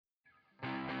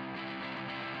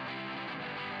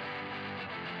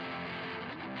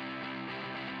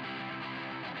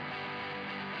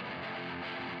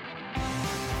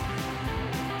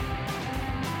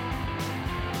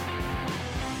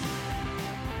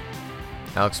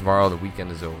Alex Navarro, the weekend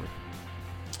is over.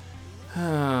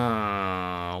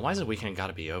 Why's the weekend got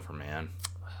to be over, man?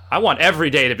 I want every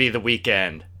day to be the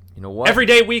weekend. You know what?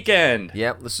 Everyday weekend.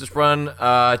 Yep, let's just run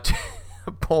a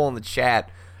poll in the chat.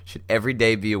 Should every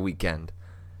day be a weekend?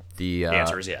 The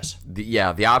answer is yes.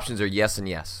 The options are yes and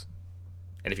yes.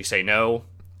 And if you say no,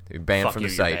 you're banned fuck from you,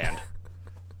 the you're site. banned.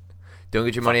 Don't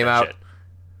get your Fuck money that out. shit.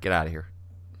 Get out of here.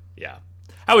 Yeah.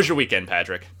 How was your weekend,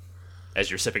 Patrick? As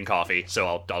you're sipping coffee, so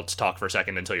I'll just talk for a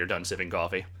second until you're done sipping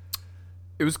coffee.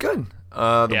 It was good.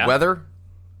 The Yeah? weather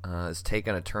has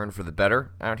taken a turn for the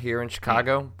better out here in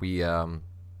Chicago. We it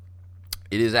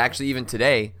is actually even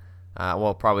today.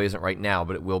 Well, it probably isn't right now,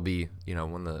 but it will be.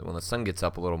 When the sun gets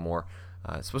up a little more.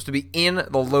 It's supposed to be in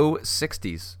the low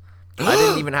 60s. I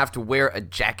didn't even have to wear a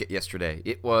jacket yesterday.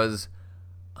 It was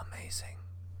amazing.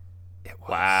 It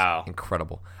was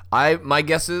incredible. My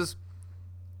guess is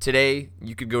today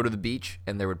you could go to the beach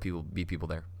and there would be people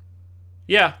there.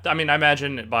 Yeah, I mean, I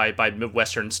imagine by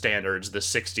Midwestern standards, the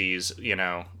 60s,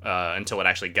 until it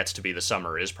actually gets to be the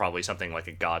summer, is probably something like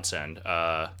a godsend.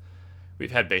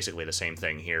 We've had basically the same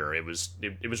thing here. It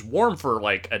was warm for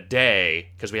like a day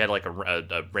because we had like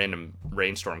a random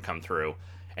rainstorm come through,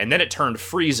 and then it turned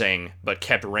freezing but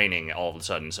kept raining all of a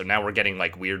sudden. So now we're getting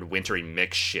like weird wintry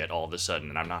mix shit all of a sudden,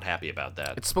 and I'm not happy about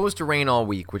that. It's supposed to rain all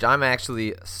week, which I'm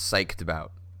actually psyched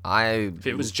about. If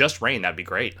it was just rain, that'd be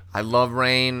great. I love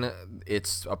rain.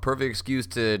 It's a perfect excuse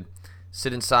to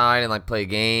sit inside and like play a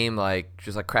game, like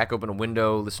just like crack open a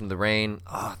window, listen to the rain.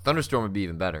 Oh, thunderstorm would be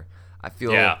even better. I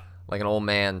feel like an old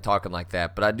man talking like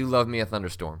that, but I do love me a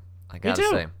thunderstorm. I gotta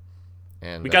say.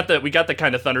 And we got the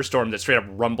kind of thunderstorm that straight up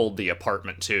rumbled the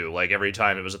apartment too. Like every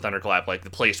time it was a thunderclap, like the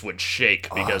place would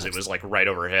shake because it was like right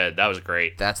overhead. That was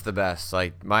great. That's the best.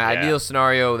 Like my ideal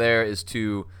scenario there is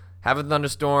to have a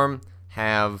thunderstorm,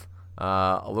 have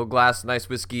a little glass of nice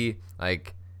whiskey,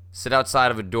 like sit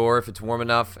outside of a door if it's warm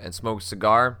enough, and smoke a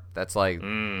cigar. That's like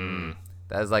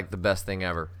that is like the best thing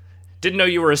ever. Didn't know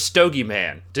you were a stogie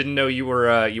man. Didn't know you were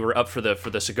up for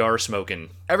the cigar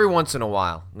smoking. Every once in a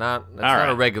while, not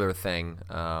a regular thing,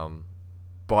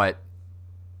 but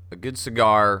a good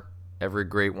cigar every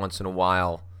great once in a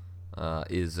while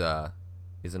is a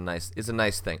nice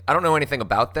thing. I don't know anything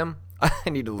about them. I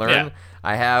need to learn. Yeah.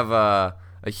 I have a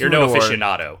You're no humidor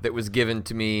aficionado that was given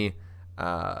to me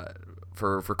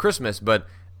for Christmas, but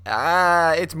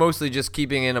it's mostly just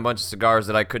keeping in a bunch of cigars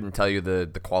that I couldn't tell you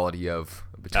the quality of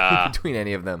between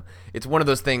any of them. It's one of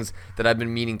those things that I've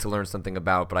been meaning to learn something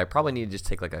about, but I probably need to just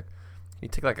take like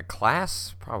a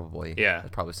class, probably. Yeah,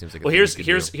 that probably seems like. Well, here's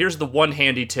the one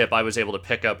handy tip I was able to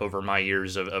pick up over my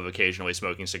years of occasionally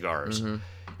smoking cigars. Mm-hmm.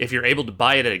 If you're able to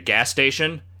buy it at a gas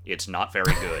station, it's not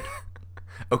very good.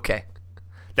 Okay.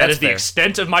 That is the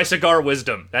extent of my cigar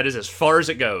wisdom. That is as far as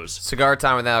it goes. Cigar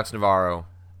time with Alex Navarro.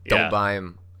 Don't buy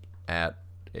him at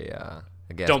a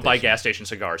gas Don't buy gas station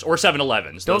cigars or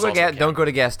 7-Elevens. Don't go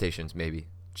to gas stations, maybe.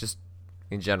 Just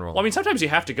in general. Well, I mean, sometimes you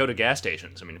have to go to gas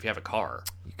stations. I mean, if you have a car.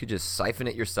 You could just siphon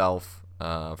it yourself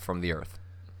from the earth.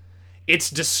 It's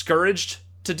discouraged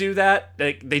to do that.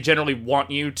 They generally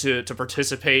want you to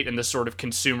participate in this sort of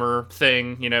consumer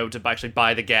thing, to actually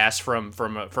buy the gas from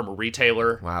a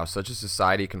retailer. Wow, such a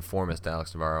society conformist,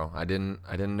 Alex Navarro. I didn't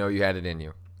know you had it in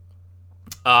you.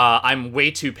 I'm way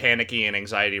too panicky and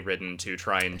anxiety-ridden to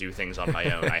try and do things on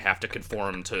my own. I have to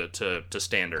conform to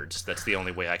standards. That's the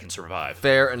only way I can survive.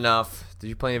 Fair enough. Did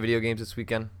you play any video games this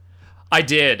weekend? I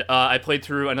did. I played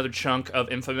through another chunk of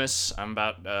Infamous. I'm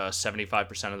about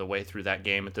 75% of the way through that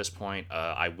game at this point.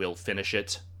 I will finish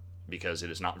it because it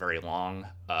is not very long.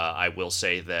 I will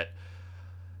say that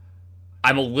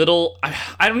I'm not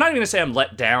even going to say I'm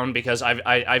let down because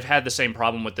I've had the same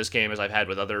problem with this game as I've had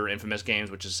with other Infamous games,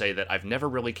 which is to say that I've never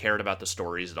really cared about the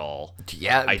stories at all.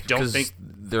 Yeah, I don't think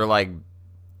they're like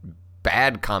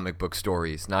bad comic book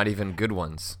stories, not even good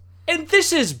ones. And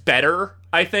this is better.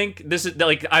 I think this is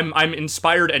like I'm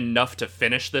inspired enough to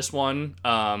finish this one,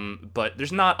 but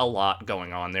there's not a lot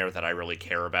going on there that I really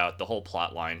care about. The whole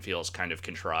plot line feels kind of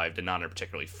contrived and not in a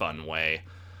particularly fun way.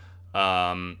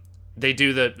 They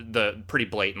do the pretty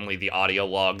blatantly the audio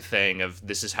log thing of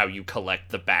this is how you collect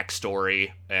the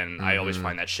backstory, and I always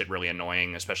find that shit really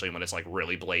annoying, especially when it's like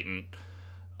really blatant.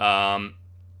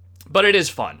 But it is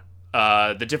fun.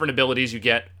 The different abilities you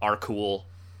get are cool.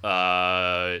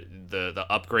 The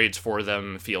upgrades for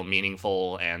them feel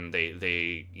meaningful, and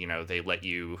they let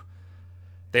you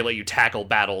tackle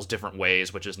battles different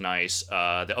ways, which is nice.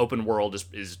 The open world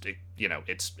is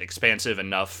it's expansive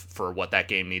enough for what that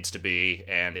game needs to be,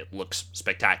 and it looks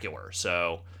spectacular.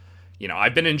 So,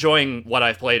 I've been enjoying what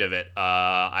I've played of it.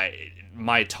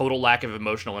 My total lack of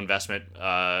emotional investment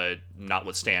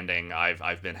notwithstanding,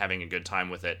 I've been having a good time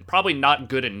with it. Probably not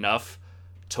good enough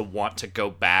to want to go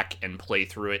back and play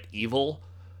through it evil.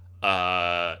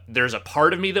 There's a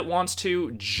part of me that wants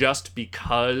to, just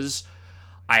because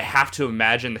I have to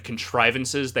imagine the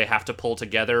contrivances they have to pull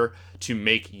together to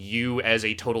make you as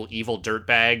a total evil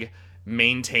dirtbag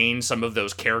maintain some of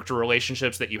those character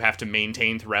relationships that you have to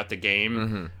maintain throughout the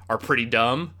game are pretty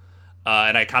dumb.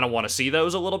 And I kind of want to see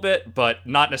those a little bit, but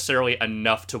not necessarily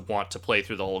enough to want to play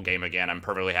through the whole game again. I'm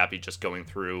perfectly happy just going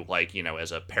through,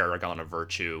 as a paragon of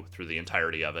virtue through the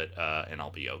entirety of it, and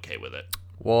I'll be okay with it.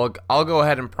 Well, I'll go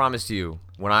ahead and promise you,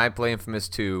 when I play Infamous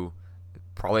 2,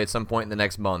 probably at some point in the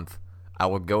next month, I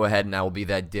will go ahead and I will be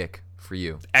that dick for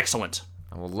you. Excellent.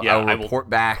 I will report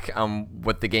back on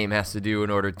what the game has to do in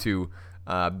order to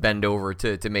bend over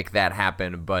to make that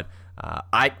happen. But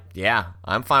I'm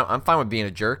fine. I'm fine with being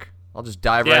a jerk. I'll just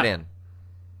dive right in.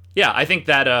 Yeah, I think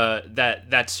that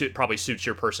probably suits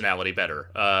your personality better.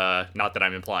 Not that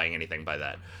I'm implying anything by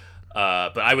that.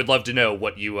 But I would love to know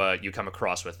what you come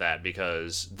across with that,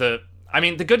 because the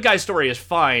good guy story is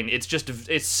fine. It's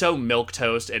so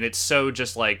milquetoast, and it's so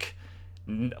just like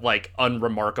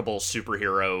unremarkable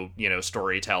superhero,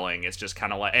 storytelling. It's just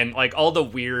kind of like all the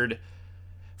weird,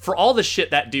 for all the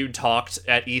shit that dude talked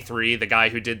at E3, the guy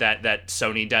who did that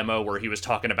Sony demo where he was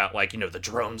talking about the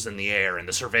drones in the air and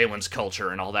the surveillance culture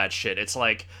and all that shit. It's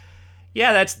like,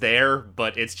 yeah, that's there,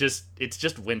 but it's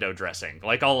just window dressing.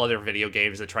 Like all other video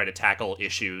games that try to tackle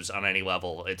issues on any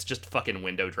level, it's just fucking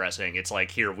window dressing. It's like,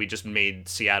 here, we just made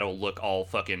Seattle look all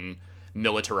fucking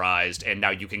militarized, and now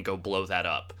you can go blow that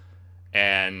up.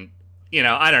 And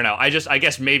I don't know. I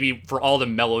guess maybe for all the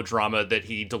melodrama that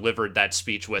he delivered that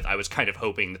speech with, I was kind of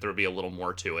hoping that there would be a little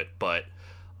more to it. But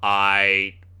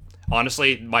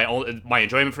honestly, my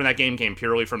enjoyment from that game came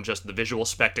purely from just the visual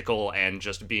spectacle and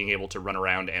just being able to run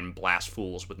around and blast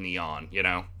fools with neon.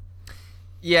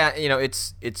 Yeah,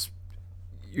 it's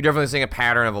you're definitely seeing a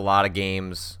pattern of a lot of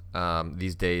games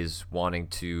these days wanting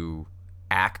to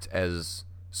act as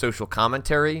social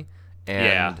commentary,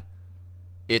 and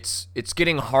it's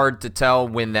getting hard to tell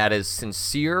when that is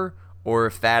sincere or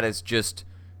if that is just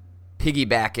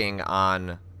piggybacking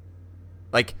on,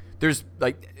 is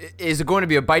it going to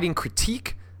be a biting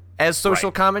critique as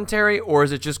social commentary, or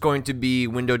is it just going to be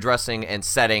window dressing and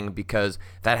setting because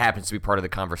that happens to be part of the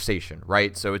conversation,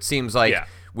 right? So it seems like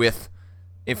with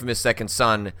Infamous Second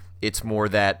Son, it's more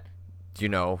that,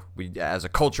 we as a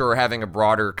culture are having a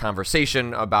broader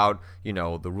conversation about,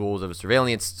 the rules of a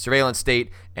surveillance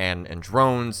state and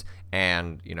drones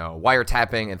and,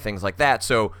 wiretapping and things like that.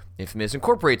 So Infamous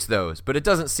incorporates those, but it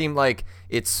doesn't seem like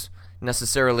it's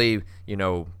necessarily,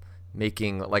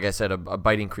 making, like I said, a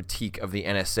biting critique of the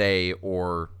NSA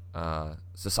or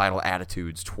societal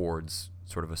attitudes towards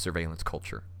sort of a surveillance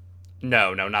culture.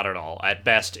 No, not at all. At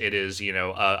best, it is,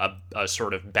 a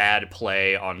sort of bad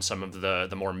play on some of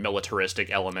the more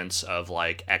militaristic elements of,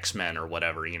 X-Men or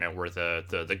whatever, where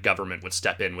the government would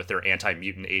step in with their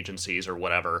anti-mutant agencies or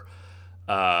whatever.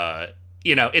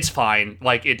 It's fine.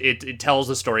 It tells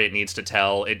the story it needs to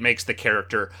tell. It makes the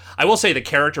character... I will say the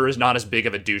character is not as big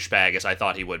of a douchebag as I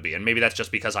thought he would be, and maybe that's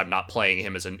just because I'm not playing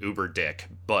him as an uber dick,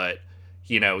 but,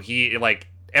 he,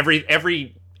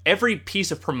 every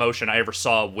piece of promotion I ever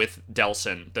saw with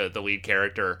Delsin, the lead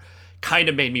character, kind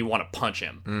of made me want to punch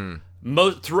him.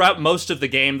 Throughout most of the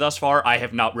game thus far, I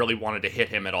have not really wanted to hit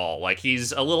him at all.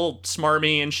 He's a little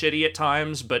smarmy and shitty at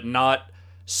times, but not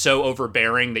so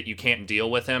overbearing that you can't deal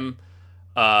with him.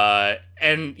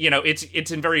 And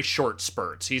it's in very short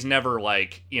spurts. He's never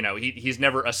he's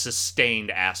never a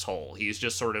sustained asshole. He's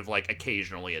just sort of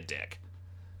occasionally a dick.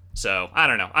 So I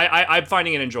don't know. I'm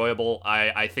finding it enjoyable.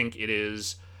 I think it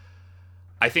is.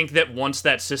 I think that once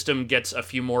that system gets a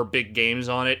few more big games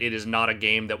on it, it is not a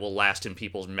game that will last in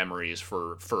people's memories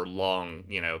for long,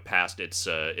 past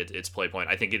its play point.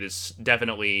 I think it is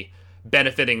definitely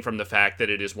benefiting from the fact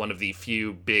that it is one of the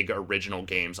few big original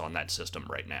games on that system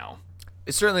right now.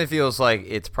 It certainly feels like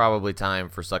it's probably time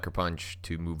for Sucker Punch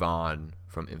to move on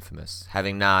from Infamous.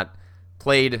 Having not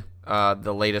played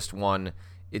the latest one,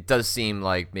 it does seem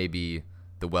like maybe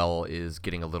the well is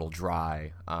getting a little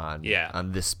dry on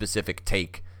this specific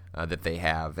take that they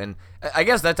have. And I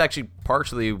guess that's actually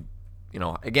partially,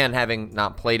 again, having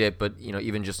not played it, but,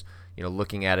 even just,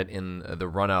 looking at it in the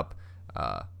run-up,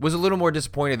 was a little more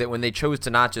disappointed that when they chose to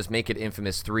not just make it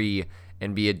Infamous 3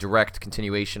 and be a direct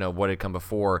continuation of what had come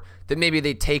before, that maybe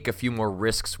they take a few more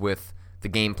risks with the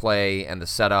gameplay and the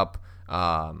setup.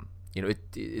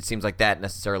 It seems like that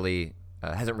necessarily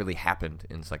hasn't really happened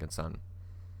in Second Son.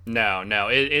 No,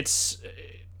 it's...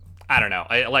 I don't know.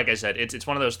 Like I said, it's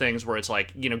one of those things where it's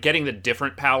like, getting the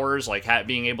different powers, like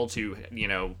being able to,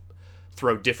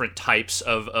 throw different types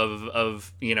of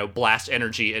blast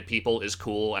energy at people is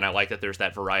cool, and I like that there's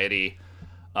that variety.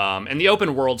 And the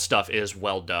open world stuff is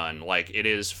well done. Like, it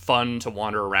is fun to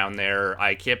wander around there.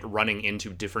 I kept running into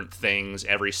different things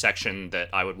every section that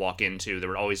I would walk into. There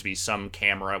would always be some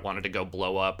camera I wanted to go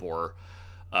blow up, or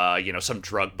some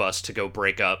drug bust to go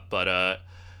break up. But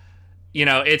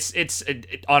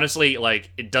it honestly,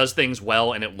 like, it does things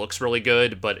well and it looks really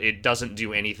good, but it doesn't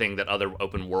do anything that other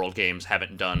open world games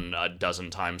haven't done a dozen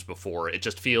times before. It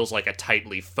just feels like a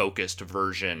tightly focused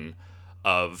version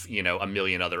of a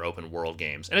million other open world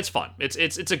games, and it's fun.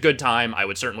 It's a good time. I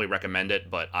would certainly recommend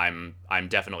it, but I'm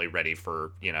definitely ready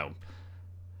for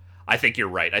I think you're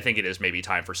right. I think it is maybe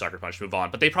time for Sucker Punch to move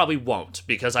on, but they probably won't,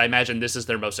 because I imagine this is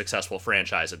their most successful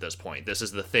franchise at this point. This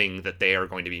is the thing that they are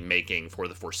going to be making for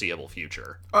the foreseeable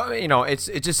future.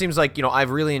 It just seems like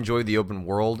I've really enjoyed the open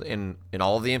world in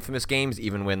all of the Infamous games,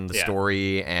 even when the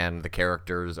story and the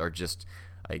characters are just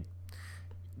like,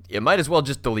 it might as well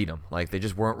just delete them. Like, they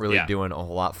just weren't really doing a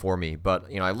whole lot for me. But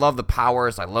I love the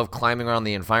powers. I love climbing around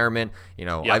the environment.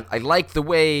 I like the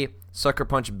way Sucker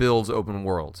Punch builds open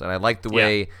worlds, and I like the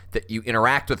way that you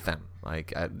interact with them.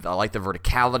 Like, I like the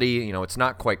verticality. It's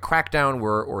not quite Crackdown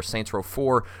or Saints Row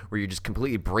 4, where you're just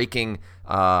completely breaking,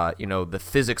 the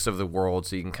physics of the world,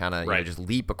 so you can kind of just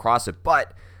leap across it.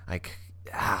 But like,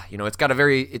 it's got a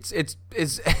very it's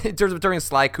in terms of turning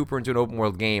Sly Cooper into an open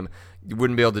world game, you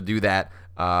wouldn't be able to do that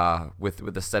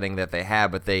with the setting that they have.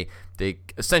 But they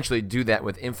essentially do that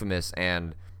with Infamous,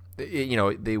 and they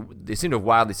seem to have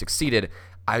wildly succeeded.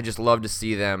 I would just love to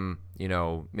see them,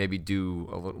 maybe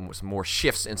do some more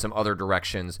shifts in some other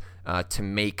directions to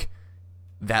make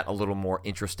that a little more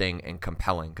interesting and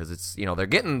compelling. Because it's, they're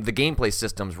getting the gameplay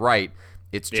systems right.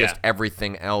 It's just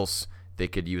everything else they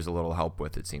could use a little help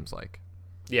with, it seems like.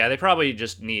 Yeah, they probably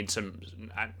just need some.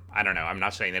 I don't know. I'm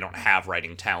not saying they don't have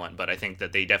writing talent, but I think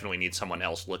that they definitely need someone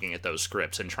else looking at those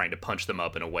scripts and trying to punch them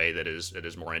up in a way that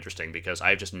is more interesting, because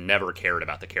I've just never cared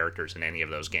about the characters in any of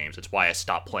those games. It's why I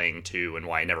stopped playing 2 and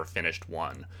why I never finished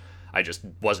 1. I just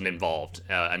wasn't involved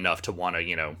enough to want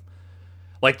to,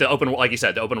 like you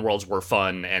said, the open worlds were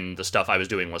fun and the stuff I was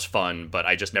doing was fun, but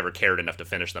I just never cared enough to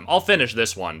finish them. I'll finish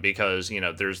this one because,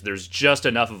 there's just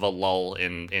enough of a lull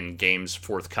in games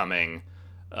forthcoming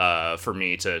for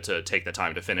me to take the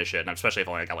time to finish it, and especially if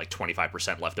I only got like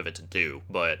 25% left of it to do.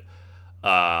 But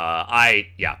I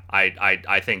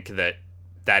think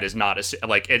that is not as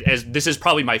this is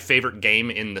probably my favorite game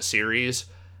in the series.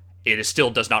 It still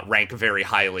does not rank very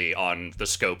highly on the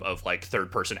scope of like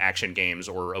third-person action games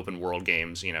or open world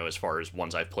games, as far as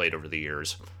ones I've played over the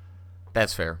years.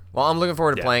 That's fair. Well, I'm looking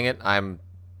forward to playing it. I'm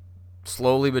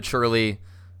slowly but surely.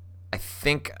 I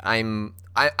think I'm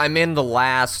in the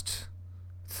last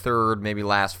third, maybe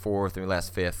last fourth, maybe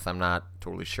last fifth. I'm not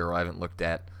totally sure. I haven't looked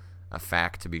at a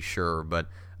fact to be sure, but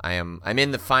I'm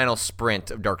in the final sprint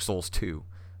of Dark Souls 2.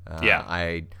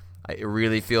 It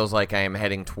really feels like I am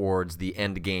heading towards the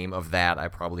end game of that. I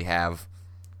probably have,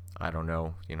 I don't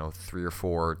know, 3 or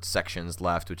 4 sections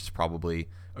left, which is probably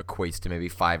equates to maybe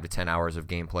 5 to 10 hours of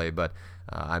gameplay. But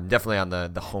I'm definitely on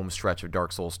the home stretch of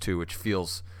Dark Souls 2, which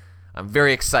feels, I'm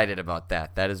very excited about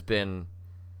that. That has been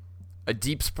a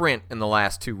deep sprint in the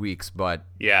last 2 weeks, but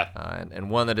and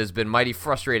one that has been mighty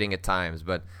frustrating at times.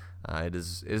 But it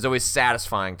is always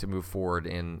satisfying to move forward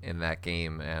in that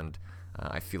game, and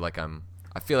I feel like I'm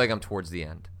towards the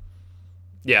end.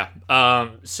 Yeah.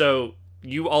 So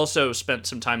you also spent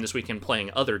some time this weekend playing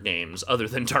other games other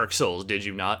than Dark Souls, did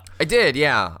you not? I did,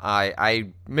 yeah. I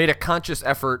made a conscious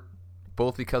effort,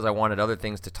 both because I wanted other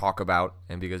things to talk about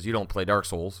and because you don't play Dark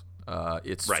Souls.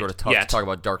 It's sort of tough to talk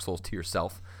about Dark Souls to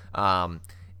yourself. So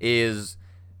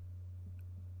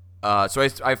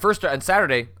I first on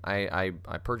Saturday I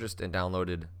purchased and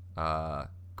downloaded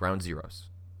Ground Zeroes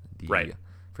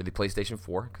for the PlayStation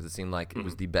 4 because it seemed like it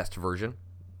was the best version,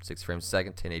 60 frames a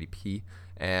second, 1080p,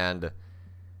 and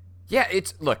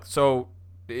so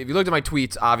if you looked at my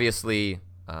tweets, obviously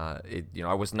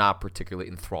I was not particularly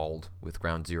enthralled with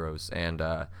Ground Zeroes, and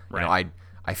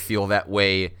I feel that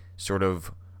way sort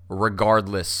of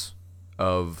regardless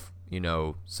of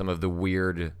some of the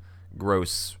weird,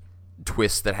 gross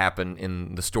twists that happen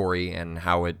in the story and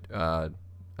how it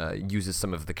uses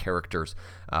some of the characters.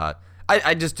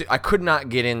 I could not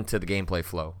get into the gameplay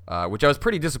flow, which I was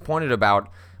pretty disappointed about,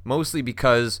 mostly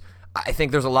because I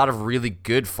think there's a lot of really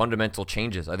good fundamental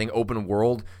changes. I think open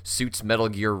world suits Metal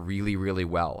Gear really, really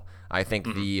well. I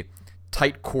think the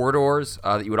tight corridors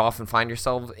that you would often find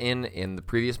yourself in the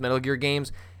previous Metal Gear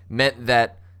games meant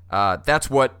that that's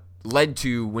what led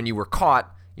to when you were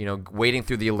caught, waiting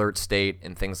through the alert state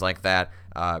and things like that,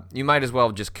 you might as well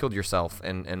have just killed yourself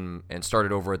and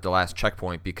started over at the last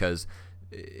checkpoint, because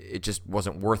it just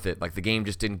wasn't worth it. Like, the game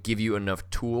just didn't give you enough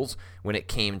tools when it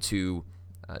came to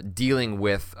dealing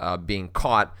with being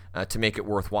caught to make it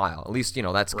worthwhile. At least,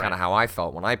 that's kind of how I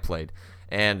felt when I played.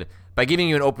 And by giving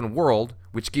you an open world,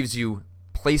 which gives you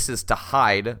places to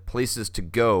hide, places to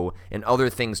go, and other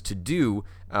things to do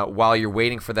while you're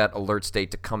waiting for that alert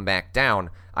state to come back down,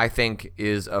 I think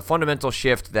is a fundamental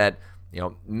shift that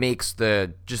makes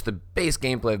the base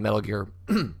gameplay of Metal Gear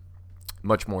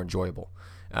much more enjoyable.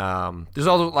 There's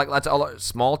also lots of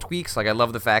small tweaks. Like, I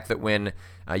love the fact that when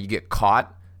you get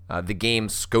caught, the game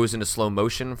goes into slow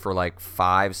motion for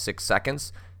 5-6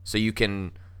 seconds, so you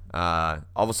can all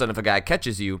of a sudden, if a guy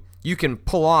catches you, you can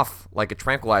pull off a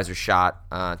tranquilizer shot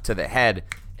to the head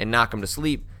and knock him to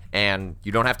sleep, and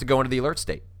you don't have to go into the alert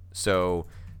state. So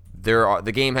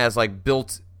the game has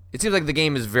built. It seems like the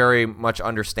game is very much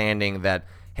understanding that,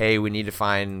 hey, we need to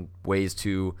find ways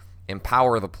to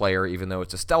empower the player, even though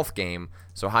it's a stealth game.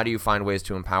 So how do you find ways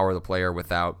to empower the player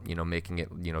without making it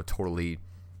totally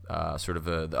sort of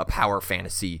a power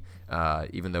fantasy,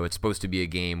 even though it's supposed to be a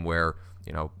game where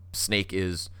Snake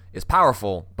is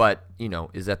powerful, but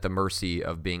is at the mercy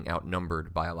of being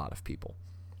outnumbered by a lot of people.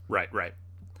 Right.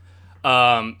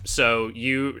 So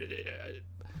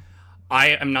I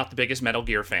am not the biggest Metal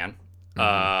Gear fan.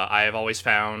 I have always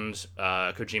found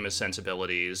Kojima's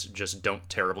sensibilities just don't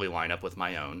terribly line up with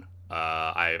my own.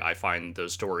 I find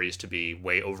those stories to be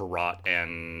way overwrought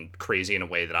and crazy in a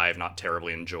way that I have not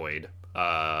terribly enjoyed.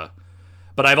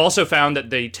 But I've also found that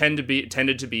they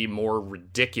tended to be more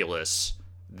ridiculous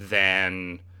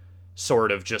than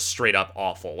sort of just straight up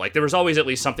awful. There was always at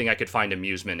least something I could find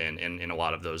amusement in a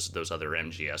lot of those other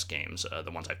MGS games,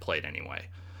 the ones I played anyway.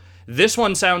 This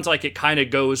one sounds like it kind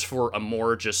of goes for a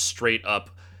more just straight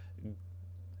up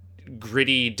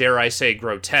gritty, dare I say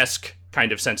grotesque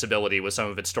kind of sensibility with some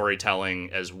of its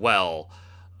storytelling as well,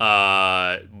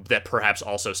 that perhaps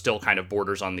also still kind of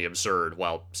borders on the absurd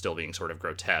while still being sort of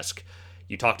grotesque.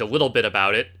 You talked a little bit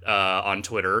about it on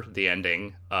Twitter, the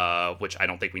ending, which I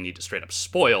don't think we need to straight up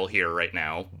spoil here right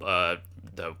now,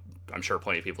 though I'm sure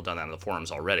plenty of people have done that in the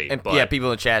forums already. And but,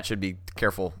 people in the chat should be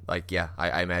careful. I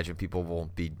imagine people will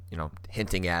be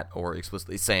hinting at or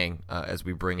explicitly saying as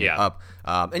we bring it up.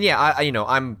 I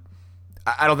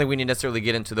don't think we need to necessarily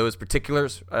get into those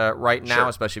particulars right now,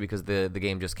 especially because the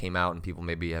game just came out and people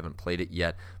maybe haven't played it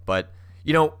yet. But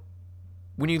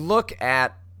when you look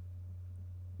at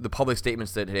the public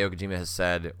statements that Hideo Kojima has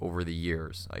said over the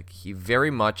years, he very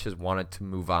much has wanted to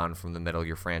move on from the Metal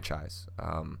Gear franchise.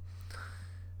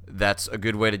 That's a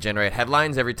good way to generate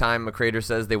headlines every time a creator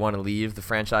says they want to leave the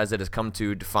franchise that has come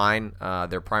to define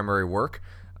their primary work.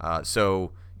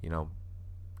 So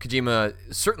Kojima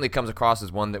certainly comes across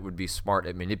as one that would be smart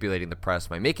at manipulating the press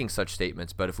by making such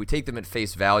statements, but if we take them at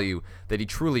face value that he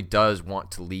truly does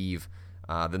want to leave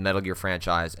the Metal Gear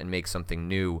franchise and make something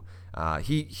new,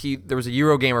 there was a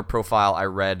Eurogamer profile I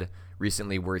read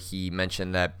recently where he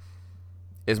mentioned that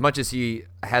as much as he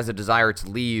has a desire to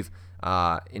leave,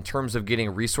 in terms of getting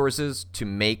resources to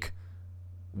make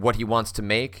what he wants to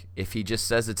make, if he just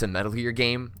says it's a Metal Gear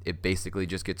game, it basically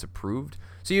just gets approved.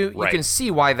 So you can see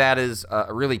why that is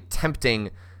a really tempting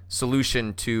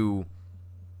solution to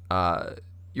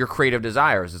your creative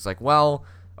desires. It's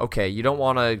okay, you don't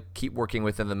want to keep working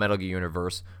within the Metal Gear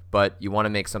universe, but you want to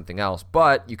make something else.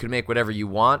 But you can make whatever you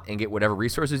want and get whatever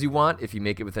resources you want if you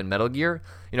make it within Metal Gear.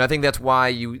 I think that's why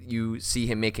you see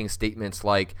him making statements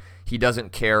like he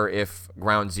doesn't care if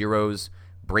Ground Zeroes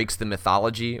breaks the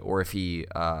mythology or if he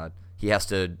has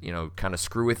to kind of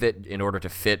screw with it in order to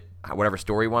fit whatever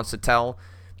story he wants to tell.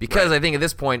 Because I think at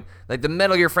this point, the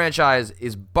Metal Gear franchise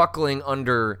is buckling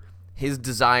under his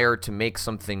desire to make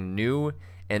something new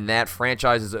and that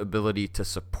franchise's ability to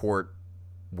support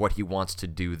what he wants to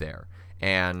do there.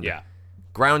 And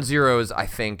Ground Zeroes, I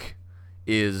think,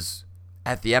 is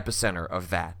at the epicenter of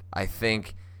that. I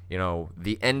think,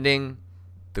 the ending,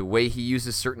 the way he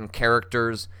uses certain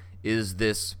characters is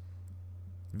this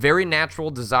very natural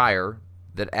desire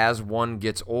that as one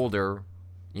gets older,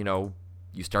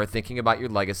 you start thinking about your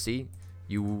legacy.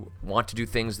 You want to do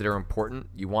things that are important.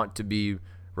 You want to be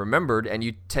remembered, and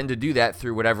you tend to do that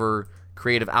through whatever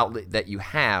creative outlet that you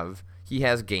have. He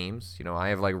has games, I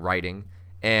have writing,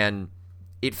 and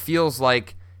it feels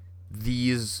like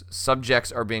these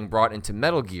subjects are being brought into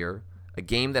Metal Gear, a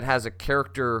game that has a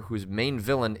character whose main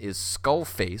villain is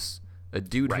Skullface, a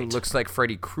dude who looks like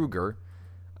Freddy Krueger.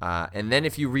 And then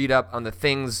if you read up on the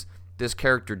things this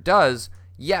character does,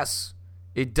 yes,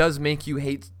 it does make you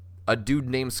hate a dude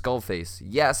named Skullface.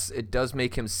 Yes, it does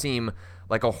make him seem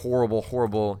like a horrible,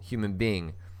 horrible human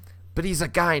being. But he's a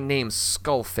guy named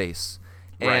Skullface.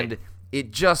 And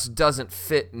it just doesn't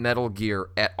fit Metal Gear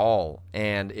at all.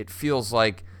 And it feels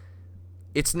like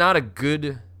it's not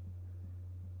employed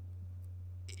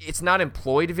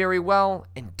very well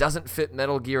and doesn't fit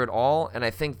Metal Gear at all. And I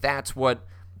think that's what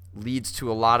leads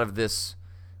to a lot of this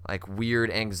like weird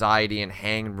anxiety and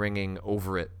hand-wringing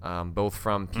over it, both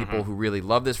from people who really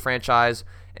love this franchise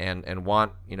and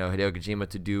want, Hideo Kojima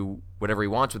to do whatever he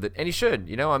wants with it. And he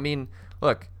should, I mean,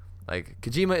 look, like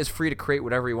Kojima is free to create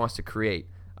whatever he wants to create.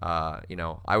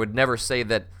 I would never say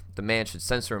that the man should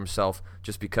censor himself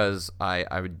just because I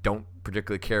don't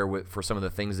particularly care for some of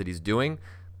the things that he's doing.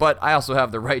 But I also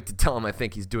have the right to tell him I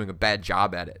think he's doing a bad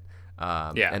job at it.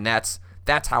 And that's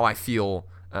how I feel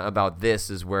about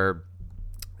this, is where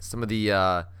some of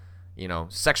the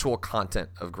sexual content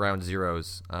of Ground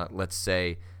Zeroes, let's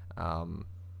say,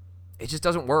 it just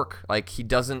doesn't work. Like, he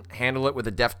doesn't handle it with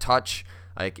a deft touch.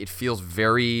 Like, it feels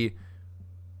very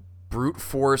brute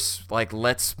force, like,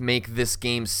 let's make this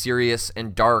game serious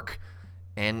and dark,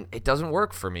 and it doesn't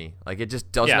work for me. Like, it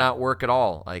just does not work at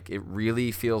all. Like, it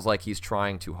really feels like he's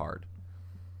trying too hard.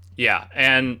 Yeah,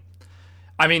 and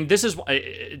I mean, this is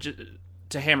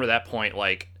to hammer that point,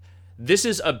 like, this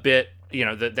is a bit,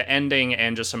 the ending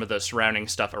and just some of the surrounding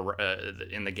stuff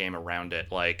in the game around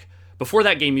it. Like, before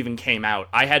that game even came out,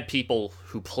 I had people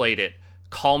who played it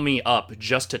call me up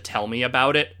just to tell me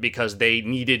about it because they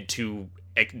needed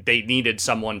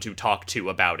someone to talk to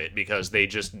about it, because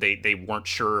they weren't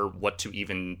sure what to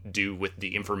even do with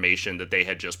the information that they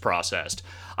had just processed.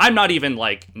 I'm not even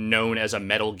like known as a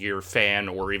Metal Gear fan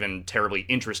or even terribly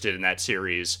interested in that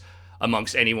series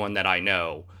amongst anyone that I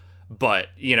know. But,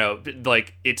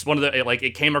 like, it's one of the, like,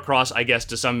 it came across, I guess,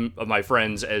 to some of my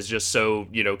friends as just so,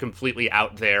 completely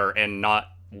out there and not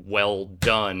well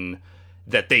done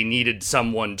that they needed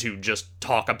someone to just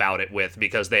talk about it with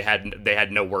because they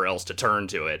had nowhere else to turn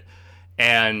to it.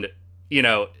 And,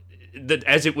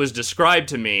 as it was described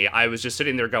to me, I was just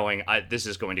sitting there going, this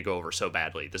is going to go over so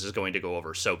badly. This is going to go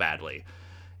over so badly.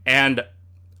 And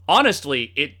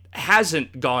honestly, it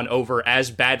hasn't gone over as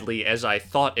badly as I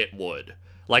thought it would.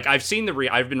 Like, I've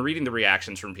been reading the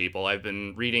reactions from people. I've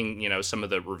been reading, some of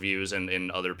the reviews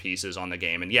and other pieces on the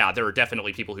game. And yeah, there are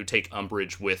definitely people who take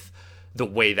umbrage with the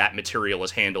way that material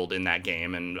is handled in that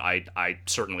game. And I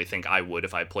certainly think I would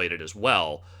if I played it as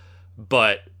well.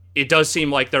 But it does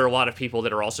seem like there are a lot of people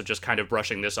that are also just kind of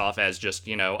brushing this off as just,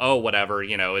 oh, whatever,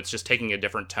 it's just taking a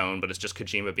different tone, but it's just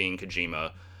Kojima being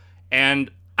Kojima. And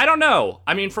I don't know.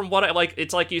 I mean, from what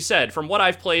it's like you said, from what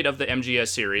I've played of the MGS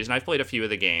series, and I've played a few of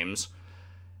the games,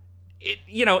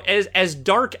 as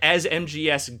dark as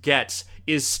MGS gets,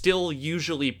 is still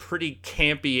usually pretty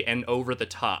campy and over the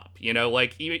top.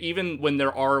 Like, even when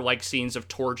there are, like, scenes of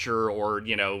torture or,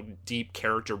 deep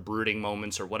character brooding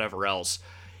moments or whatever else,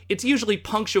 it's usually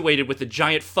punctuated with a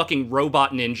giant fucking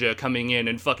robot ninja coming in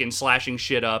and fucking slashing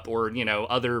shit up or,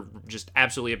 other just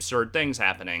absolutely absurd things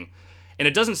happening. And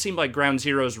it doesn't seem like Ground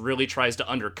Zeroes really tries to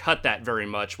undercut that very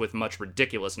much with much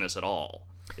ridiculousness at all.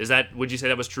 Would you say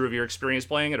that was true of your experience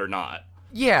playing it or not?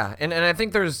 Yeah, and I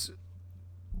think there's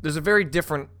a very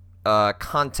different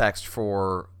context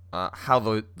for how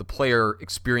the player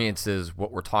experiences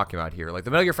what we're talking about here. Like,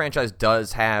 the Metal Gear franchise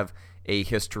does have a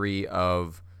history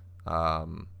of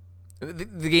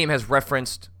the game has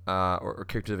referenced or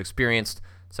characters have experienced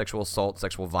sexual assault,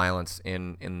 sexual violence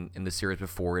in the series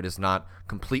before. It is not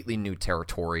completely new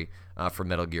territory for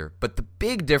Metal Gear. But the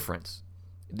big difference,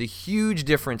 the huge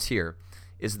difference here,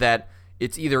 is that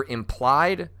it's either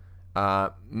implied,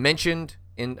 mentioned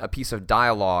in a piece of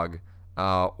dialogue,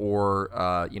 or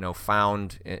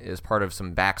found as part of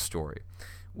some backstory.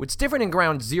 What's different in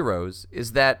Ground Zeroes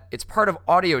is that it's part of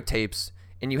audio tapes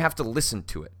and you have to listen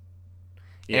to it.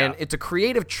 Yeah. And it's a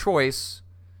creative choice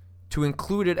to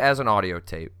include it as an audio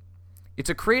tape. It's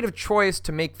a creative choice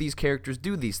to make these characters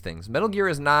do these things. Metal Gear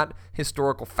is not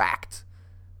historical fact.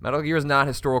 Metal Gear is not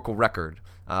historical record.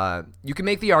 You can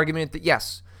make the argument that,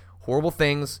 yes, horrible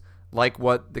things like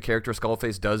what the character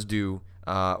Skullface does do,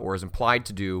 or is implied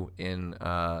to do in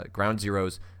Ground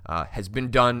Zeroes, has been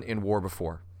done in war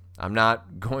before. I'm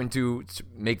not going to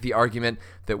make the argument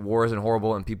that war isn't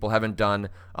horrible and people haven't done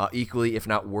equally, if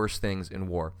not worse, things in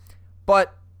war.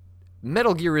 But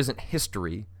Metal Gear isn't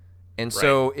history, and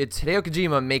so it's Hideo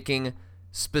Kojima making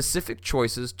specific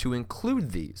choices to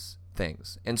include these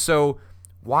things. And so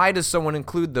why does someone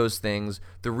include those things?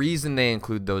 The reason they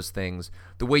include those things,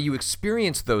 the way you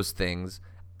experience those things,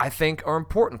 I think are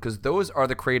important, because those are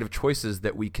the creative choices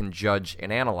that we can judge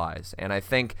and analyze. And I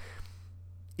think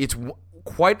it's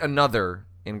quite another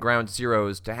in Ground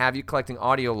Zeroes to have you collecting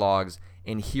audio logs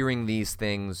and hearing these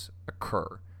things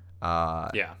occur.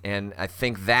 Yeah. And I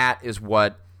think that is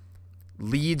what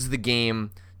leads the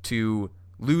game to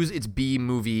lose its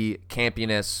B-movie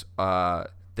campiness,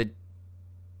 that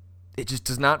it just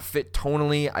does not fit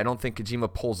tonally. I don't think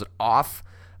Kojima pulls it off.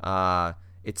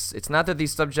 It's not that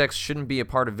these subjects shouldn't be a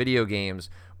part of video games,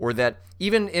 or that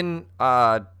even in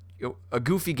a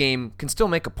goofy game can still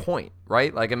make a point,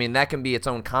 right? Like, I mean, that can be its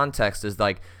own context, is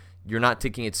like you're not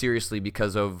taking it seriously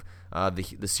because of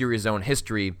the series' own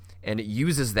history, and it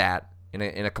uses that in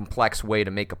a complex way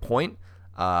to make a point.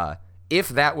 If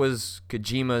that was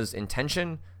Kojima's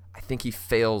intention, I think he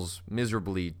fails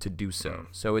miserably to do so.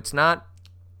 So it's not,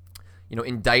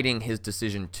 indicting his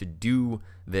decision to do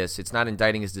this. It's not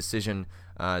indicting his decision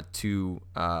to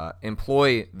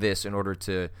employ this in order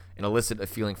to elicit a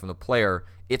feeling from the player.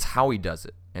 It's how he does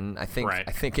it, and I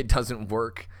think it doesn't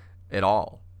work at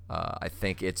all. I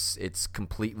think it's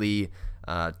completely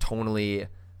tonally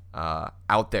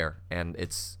out there, and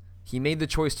he made the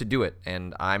choice to do it,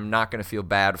 and I'm not going to feel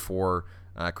bad for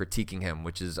critiquing him,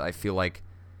 which is, I feel like,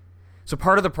 so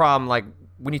part of the problem, like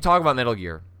when you talk about Metal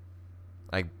Gear,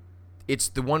 like it's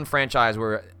the one franchise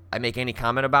where I make any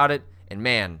comment about it, and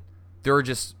man, there are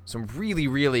just some really,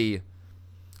 really,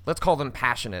 let's call them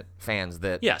passionate fans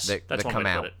that come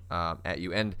out at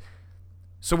you. And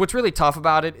so what's really tough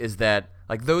about it is that,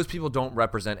 like, those people don't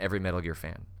represent every Metal Gear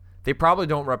fan. They probably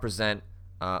don't represent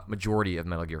majority of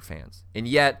Metal Gear fans. And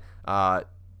yet,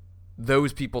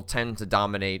 those people tend to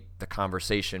dominate the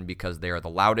conversation because they are the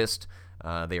loudest,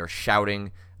 they are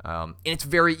shouting, and it's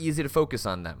very easy to focus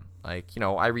on them. Like,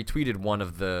 I retweeted one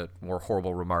of the more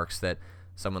horrible remarks that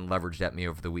someone leveraged at me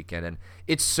over the weekend, and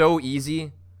it's so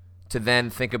easy to then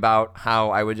think about how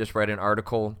I would just write an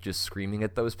article just screaming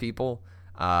at those people,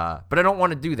 but I don't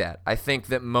want to do that. I think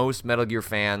that most Metal Gear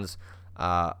fans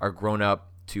are grown up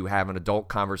to have an adult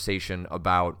conversation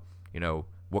about,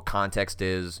 what context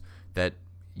is, that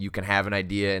you can have an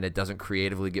idea and it doesn't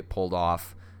creatively get pulled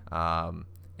off,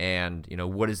 and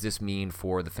what does this mean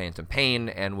for the Phantom Pain,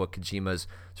 and what Kojima's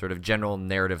sort of general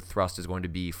narrative thrust is going to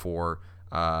be for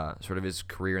sort of his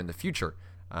career in the future.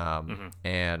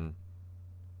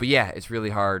 But yeah, it's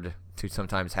really hard to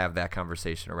sometimes have that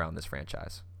conversation around this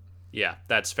franchise. Yeah,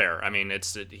 that's fair. I mean,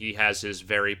 he has his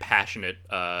very passionate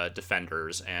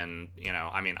defenders, and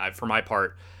for my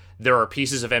part, there are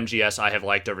pieces of MGS I have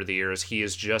liked over the years. He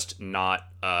is just not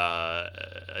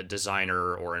a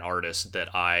designer or an artist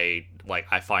that I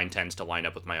find tends to line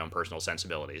up with my own personal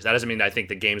sensibilities. That doesn't mean I think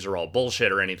the games are all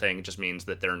bullshit or anything. It just means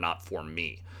that they're not for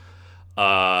me.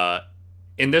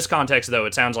 In this context, though,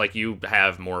 it sounds like you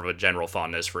have more of a general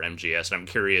fondness for MGS, and I'm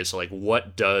curious,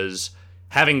 what does,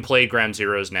 having played Ground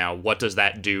Zeroes now, what does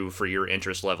that do for your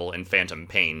interest level in Phantom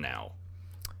Pain now?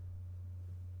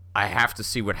 I have to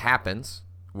see what happens,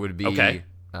 would be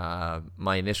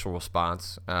my initial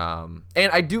response. And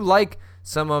I do like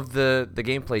some of the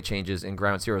gameplay changes in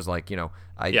Ground Zeroes.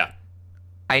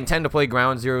 I intend to play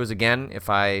Ground Zeroes again if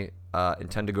I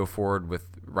intend to go forward with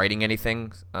writing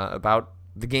anything about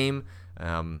the game.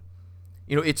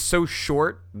 It's so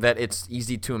short that it's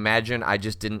easy to imagine I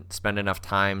just didn't spend enough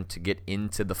time to get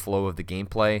into the flow of the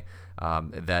gameplay,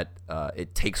 that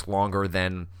it takes longer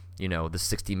than, the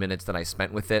 60 minutes that I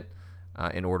spent with it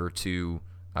in order to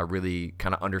really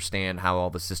kind of understand how all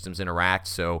the systems interact.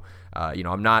 So,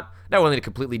 I'm not willing to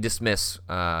completely dismiss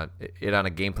it on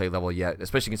a gameplay level yet,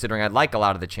 especially considering I like a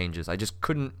lot of the changes. I just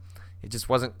couldn't, it just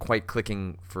wasn't quite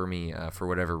clicking for me for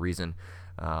whatever reason.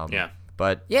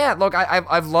 But yeah, look,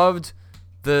 I've loved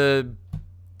the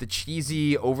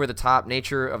cheesy, over the top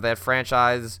nature of that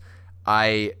franchise.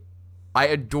 I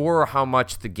adore how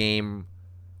much the game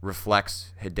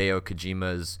reflects Hideo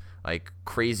Kojima's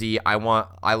crazy. I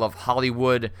love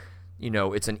Hollywood.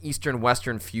 It's an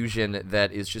Eastern-Western fusion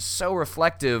that is just so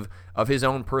reflective of his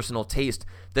own personal taste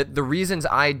that the reasons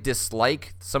I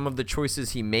dislike some of the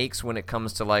choices he makes when it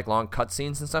comes to long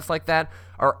cutscenes and stuff like that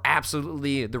are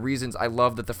absolutely the reasons I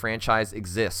love that the franchise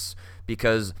exists,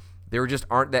 because there just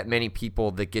aren't that many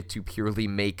people that get to purely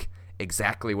make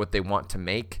exactly what they want to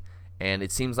make, and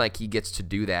it seems like he gets to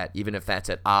do that, even if that's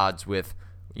at odds with,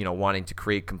 wanting to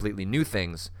create completely new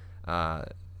things. The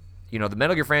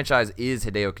Metal Gear franchise is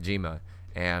Hideo Kojima,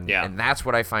 and that's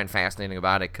what I find fascinating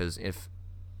about it, because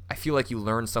I feel like you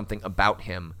learn something about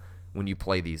him when you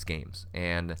play these games,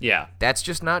 and that's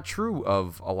just not true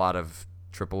of a lot of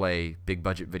AAA big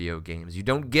budget video games. You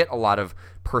don't get a lot of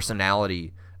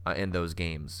personality in those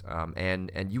games, and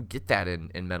you get that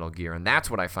in Metal Gear, and that's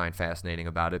what I find fascinating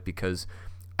about it, because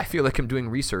I feel like I'm doing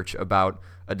research about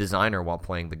a designer while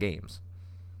playing the games.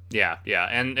 Yeah,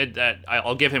 and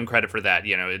I'll give him credit for that.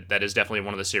 That is definitely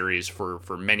one of the series for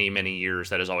many many years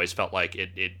that has always felt like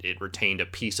it retained a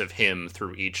piece of him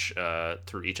through each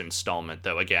installment.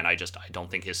 Though again, I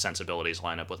don't think his sensibilities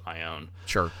line up with my own.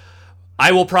 Sure.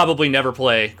 I will probably never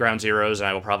play Ground Zeroes, and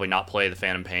I will probably not play the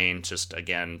Phantom Pain. Just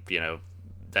again,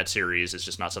 that series is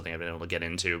just not something I've been able to get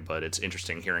into, but it's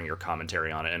interesting hearing your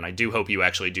commentary on it, and I do hope you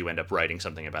actually do end up writing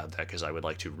something about that, because I would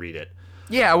like to read it.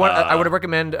 Yeah, I would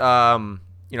recommend. I'm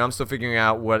still figuring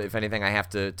out what, if anything, I have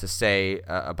to say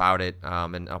about it,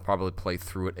 and I'll probably play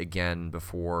through it again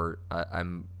before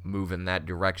I'm moving that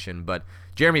direction. But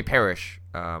Jeremy Parish,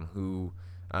 who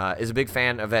is a big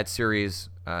fan of that series,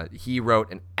 he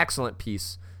wrote an excellent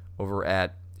piece over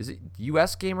at, is it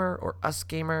US Gamer or Us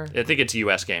Gamer? I think it's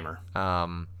US Gamer.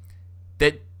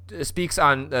 That speaks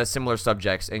on similar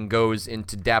subjects and goes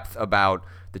into depth about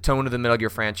the tone of the Metal Gear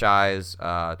franchise,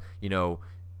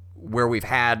 where we've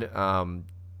had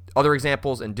other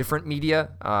examples in different media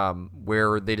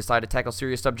where they decide to tackle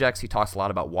serious subjects. He talks a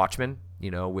lot about Watchmen,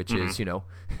 which is,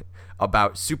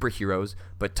 about superheroes,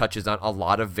 but touches on a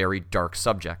lot of very dark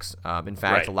subjects. In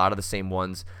fact, a lot of the same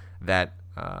ones that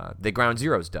the Ground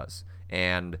Zeroes does.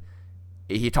 And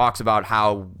he talks about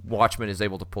how Watchmen is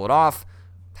able to pull it off,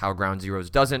 how Ground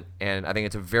Zeroes doesn't, and I think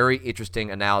it's a very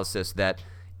interesting analysis that,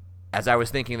 as I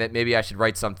was thinking that maybe I should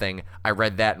write something, I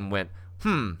read that and went,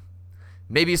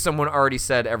 maybe someone already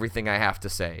said everything I have to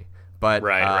say. But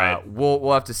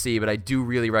we'll have to see, but I do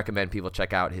really recommend people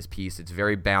check out his piece. It's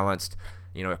very balanced.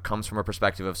 It comes from a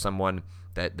perspective of someone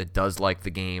that does like the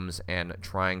games and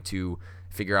trying to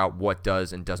figure out what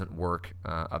does and doesn't work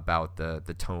about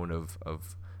the tone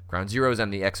of Ground Zeroes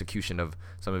and the execution of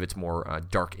some of its more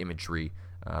dark imagery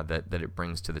that it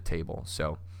brings to the table.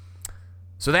 So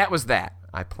that was that.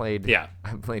 I played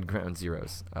Ground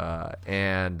Zeroes,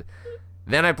 and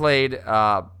then I played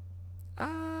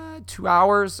 2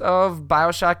 hours of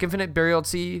BioShock Infinite Burial at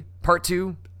Sea Part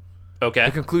 2. Okay.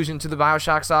 The conclusion to the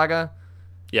BioShock saga.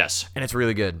 Yes. And it's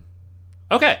really good.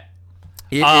 Okay.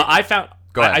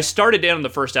 I started in on the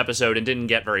first episode and didn't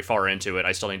get very far into it.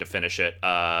 I still need to finish it.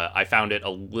 I found it a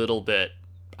little bit,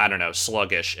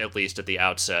 sluggish, at least at the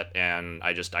outset, and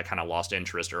I kind of lost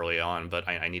interest early on, but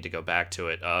I need to go back to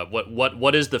it.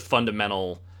 What is the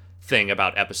fundamental thing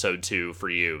about episode 2 for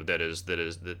you that is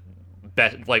the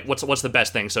best? Like, what's the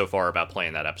best thing so far about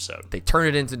playing that episode? They turn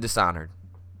it into Dishonored.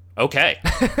 Okay.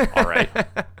 All right.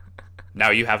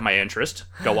 Now you have my interest.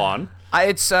 Go on.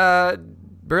 It's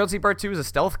Burial at Sea Part 2 is a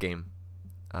stealth game.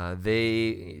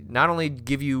 They not only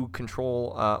give you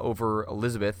control over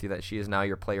Elizabeth, that she is now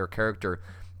your player character,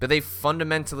 but they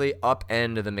fundamentally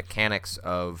upend the mechanics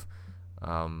of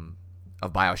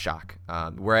Bioshock.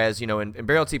 Whereas, in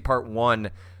Burial at Sea Part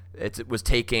 1, it was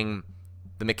taking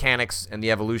the mechanics and the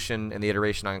evolution and the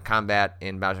iteration on combat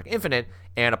in Bioshock Infinite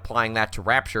and applying that to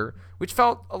Rapture, which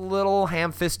felt a little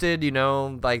ham-fisted,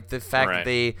 like the fact that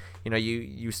they,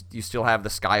 you still have the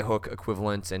Skyhook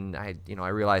equivalents, and I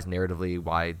realized narratively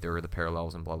why there were the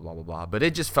parallels and blah, blah, blah, blah, but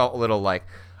it just felt a little like,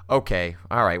 okay,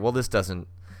 all right, well, it doesn't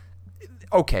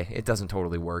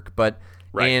totally work, but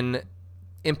in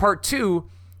Part 2,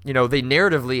 they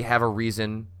narratively have a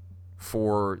reason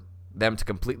for them to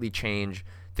completely change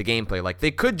the gameplay. Like,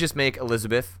 they could just make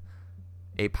Elizabeth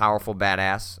a powerful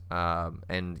badass,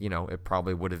 and it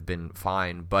probably would have been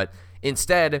fine. But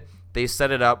instead, they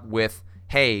set it up with,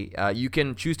 hey, you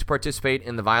can choose to participate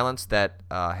in the violence that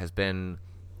has been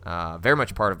very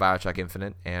much part of Bioshock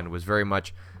Infinite and was very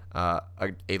much a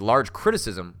large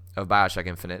criticism of Bioshock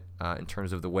Infinite in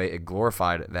terms of the way it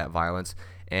glorified that violence.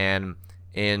 And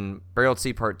in Burial at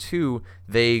Sea Part 2,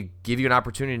 they give you an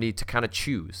opportunity to kind of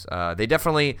choose. They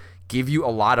definitely give you a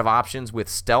lot of options with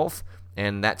stealth,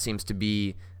 and that seems to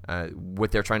be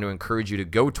what they're trying to encourage you to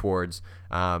go towards.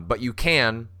 But you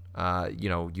can,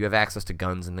 you have access to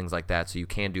guns and things like that, so you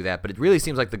can do that. But it really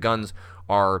seems like the guns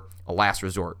are a last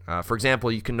resort. For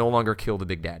example, you can no longer kill the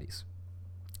big daddies.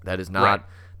 That is not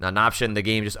an option. The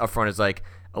game just upfront is like,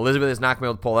 Elizabeth is not going to be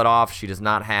able to pull that off. She does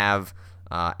not have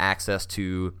access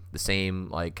to the same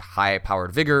like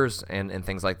high-powered vigors and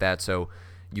things like that. So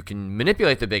you can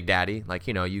manipulate the big daddy, like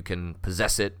you can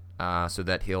possess it so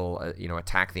that he'll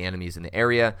attack the enemies in the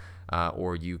area,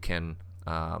 or you can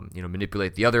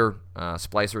manipulate the other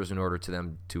splicers in order to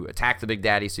them to attack the big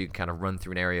daddy, so you can kind of run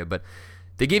through an area. But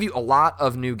they give you a lot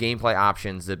of new gameplay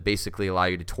options that basically allow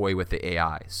you to toy with the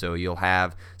AI. So you'll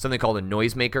have something called a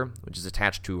noisemaker, which is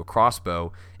attached to a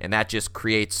crossbow, and that just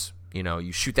creates,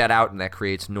 you shoot that out, and that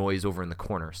creates noise over in the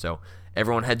corner. So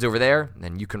everyone heads over there,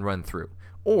 and you can run through.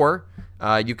 Or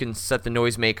you can set the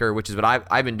noisemaker, which is what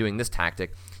I've been doing this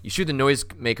tactic. you shoot the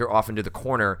noisemaker off into the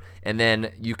corner, and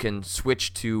then you can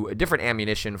switch to a different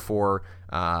ammunition for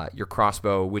your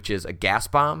crossbow, which is a gas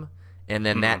bomb, and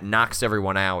then that knocks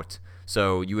everyone out.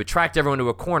 So you attract everyone to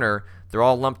a corner, they're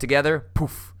all lumped together,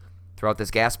 poof, throw out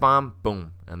this gas bomb,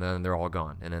 boom, and then they're all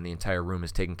gone. And then the entire room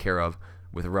is taken care of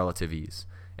with relative ease.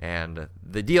 And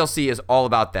the DLC is all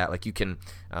about that. Like, you can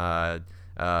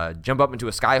jump up into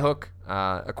a skyhook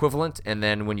equivalent, and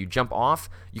then when you jump off,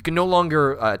 you can no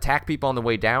longer attack people on the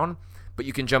way down, but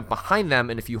you can jump behind them,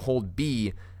 and if you hold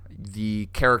B, the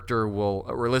character will,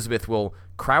 or Elizabeth will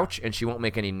crouch, and she won't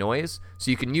make any noise. So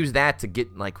you can use that to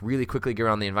get, like, really quickly get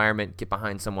around the environment, get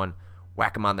behind someone,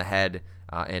 whack them on the head,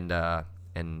 and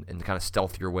kind of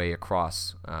stealth your way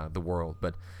across the world.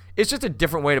 But it's just a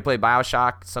different way to play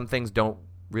BioShock. Some things don't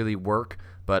really work,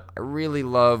 but I really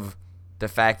love the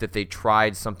fact that they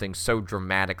tried something so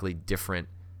dramatically different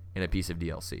in a piece of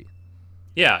DLC.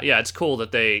 Yeah, it's cool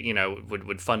that they, you know,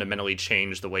 would fundamentally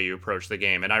change the way you approach the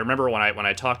game. And I remember when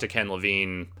I talked to Ken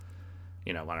Levine,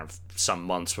 you know, I don't know, some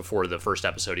months before the first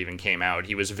episode even came out,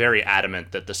 he was very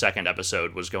adamant that the second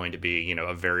episode was going to be, you know,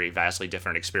 a very vastly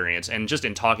different experience. And just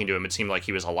in talking to him, it seemed like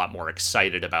he was a lot more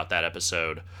excited about that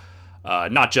episode.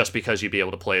 Not just because you'd be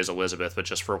able to play as Elizabeth, but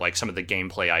just for, like, some of the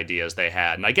gameplay ideas they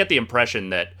had. And I get the impression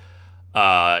that,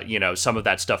 you know, some of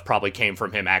that stuff probably came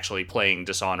from him actually playing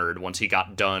Dishonored once he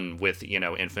got done with, you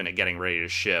know, Infinite getting ready to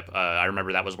ship. I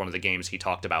remember that was one of the games he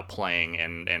talked about playing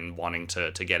and wanting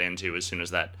to get into as soon as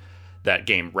that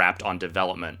game wrapped on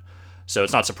development. So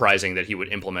it's not surprising that he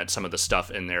would implement some of the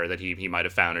stuff in there that he might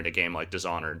have found in a game like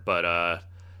Dishonored. But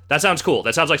that sounds cool.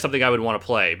 That sounds like something I would want to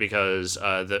play, because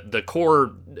the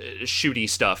core shooty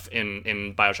stuff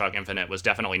in BioShock Infinite was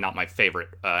definitely not my favorite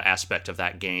aspect of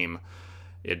that game.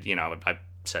 It, you know, I've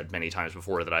said many times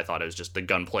before that I thought it was just the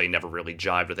gunplay never really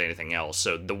jived with anything else.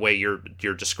 So the way you're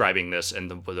describing this, and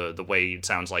the way it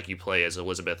sounds like you play as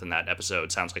Elizabeth in that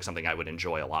episode, sounds like something I would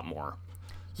enjoy a lot more.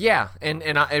 Yeah, and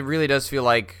it really does feel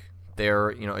like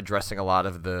they're, you know, addressing a lot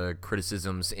of the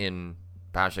criticisms in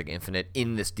BioShock Infinite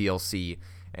in this DLC.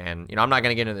 And, you know, I'm not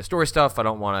going to get into the story stuff. I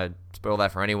don't want to spoil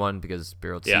that for anyone, because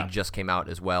Burial at Sea just came out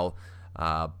as well.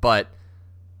 But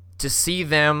to see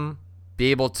them be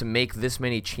able to make this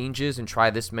many changes and try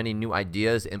this many new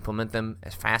ideas, implement them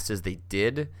as fast as they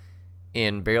did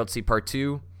in Burial at Sea Part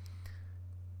 2,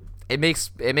 it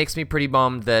makes me pretty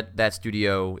bummed that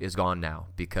studio is gone now,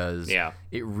 because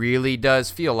it really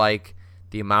does feel like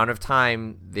the amount of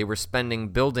time they were spending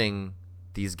building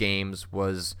these games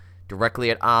was directly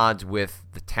at odds with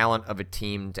the talent of a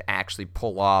team to actually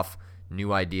pull off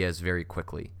new ideas very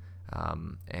quickly.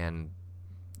 And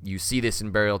you see this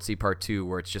in Burial at Sea Part 2,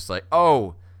 where it's just like,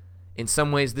 oh, in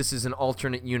some ways this is an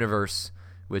alternate universe,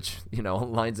 which, you know,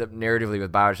 lines up narratively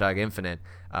with BioShock Infinite,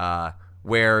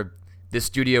 where this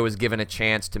studio is given a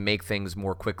chance to make things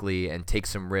more quickly and take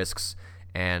some risks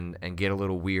and get a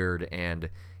little weird. And,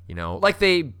 you know, like,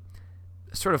 they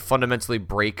sort of fundamentally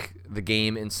break the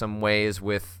game in some ways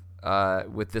with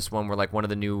this one, where, like, one of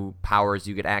the new powers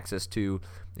you get access to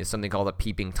is something called a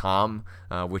Peeping Tom,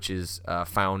 which is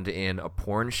found in a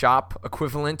porn shop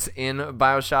equivalent in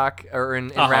BioShock, or in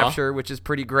Rapture, which is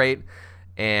pretty great.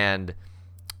 And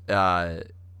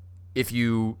if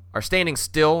you are standing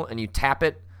still and you tap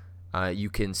it, you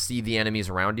can see the enemies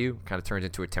around you. Kind of turns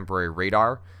into a temporary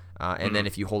radar. And then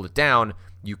if you hold it down,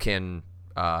 you can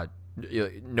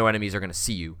no enemies are going to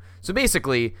see you. So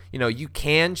basically, you know, you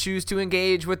can choose to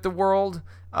engage with the world,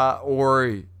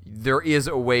 or there is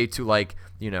a way to, like,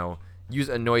 you know, use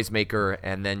a noisemaker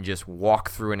and then just walk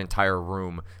through an entire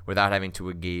room without having to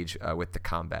engage with the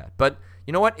combat. But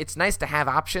you know what? It's nice to have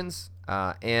options,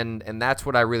 and that's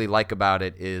what I really like about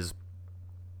it, is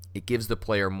it gives the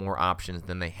player more options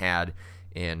than they had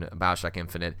in BioShock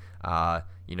Infinite.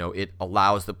 You know, it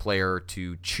allows the player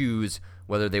to choose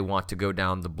whether they want to go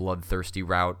down the bloodthirsty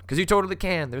route, because you totally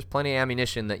can. There's plenty of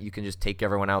ammunition that you can just take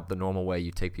everyone out the normal way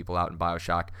you take people out in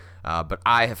BioShock. But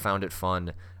I have found it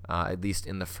fun, at least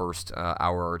in the first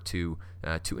hour or two,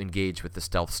 to engage with the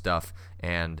stealth stuff.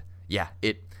 And yeah,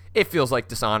 it feels like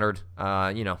Dishonored.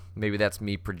 You know, maybe that's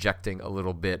me projecting a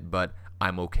little bit, but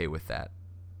I'm okay with that.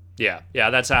 Yeah,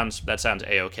 that sounds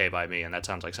A-okay by me, and that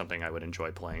sounds like something I would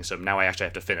enjoy playing. So now I actually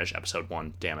have to finish episode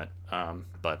 1, damn it.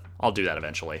 But I'll do that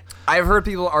eventually. I've heard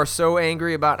people are so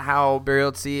angry about how Burial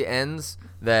at Sea ends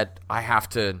that I have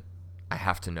to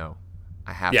know.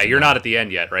 You're not at the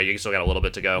end yet, right? You still got a little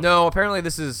bit to go. No, apparently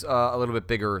this is a little bit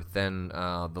bigger than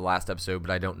the last episode, but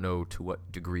I don't know to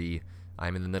what degree.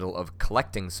 I'm in the middle of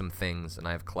collecting some things, and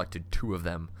I have collected 2 of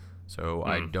them. So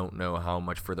I don't know how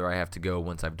much further I have to go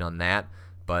once I've done that.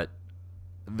 But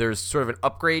there's sort of an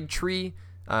upgrade tree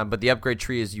but the upgrade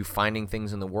tree is you finding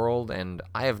things in the world, and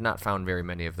I have not found very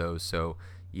many of those. So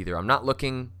either I'm not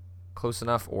looking close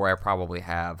enough, or I probably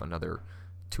have another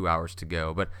 2 hours to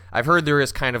go. But I've heard there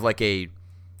is kind of like a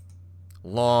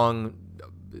long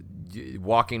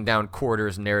walking down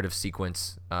corridors narrative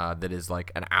sequence that is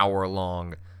like an hour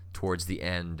long towards the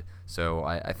end. So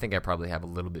I think I probably have a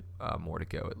little bit more to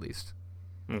go at least.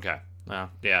 Okay.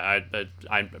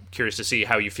 I'm curious to see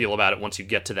how you feel about it once you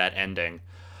get to that ending.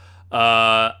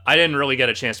 I didn't really get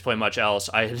a chance to play much else.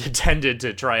 I had intended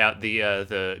to try out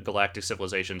the Galactic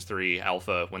Civilizations 3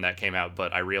 alpha when that came out,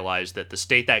 but I realized that the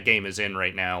state that game is in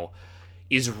right now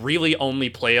is really only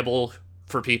playable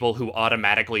for people who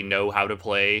automatically know how to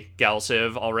play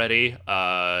Galciv already.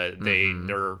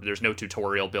 There's no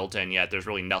tutorial built in yet. There's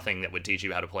really nothing that would teach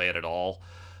you how to play it at all.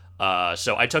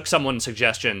 So I took someone's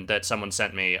suggestion that someone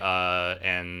sent me,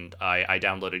 and I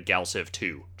downloaded Galciv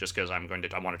 2 just because I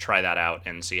want to try that out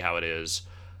and see how it is.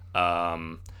 I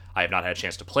have not had a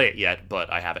chance to play it yet, but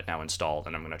I have it now installed,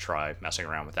 and I'm going to try messing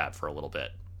around with that for a little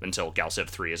bit until Galciv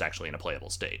 3 is actually in a playable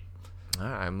state.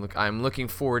 I'm looking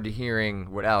forward to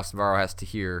hearing what Alex Navarro has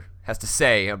to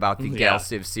say about the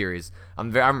Galciv series.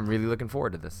 I'm really looking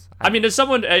forward to this. I mean, as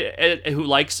someone who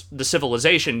likes the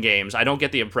Civilization games, I don't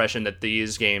get the impression that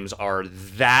these games are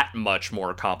that much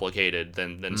more complicated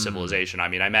than Civilization. I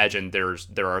mean, I imagine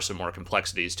there are some more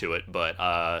complexities to it, but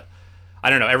I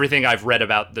don't know. Everything I've read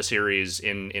about the series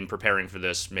in preparing for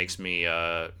this makes me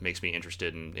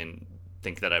interested in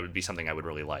think that it would be something I would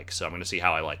really like. So I'm going to see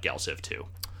how I like Galciv 2.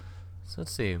 So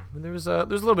let's see. There's a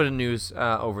little bit of news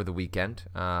over the weekend.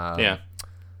 Alien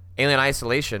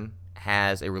Isolation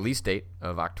has a release date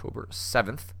of October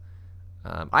 7th.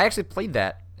 I actually played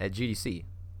that at GDC.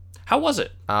 How was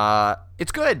it?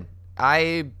 It's good. Are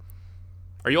you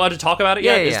allowed to talk about it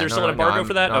yet? Is there still an embargo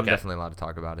for that? No, I'm definitely allowed to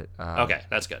talk about it. Okay,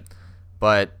 that's good.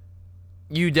 But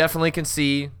you definitely can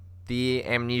see the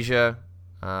Amnesia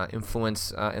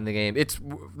influence in the game.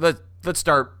 Let's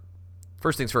start.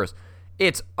 First things first.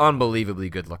 It's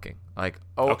unbelievably good looking. Like,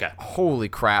 holy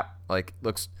crap! Like,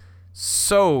 looks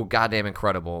so goddamn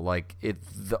incredible. Like,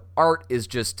 the art is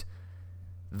just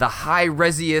the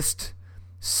high-resiest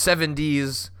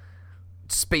 70s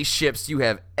spaceships you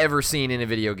have ever seen in a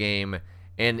video game,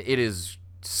 and it is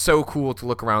so cool to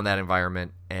look around that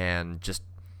environment, and just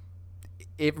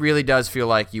it really does feel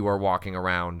like you are walking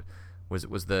around.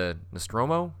 Was the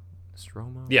Nostromo?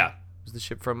 Yeah. Was the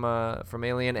ship from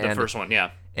Alien? The first one,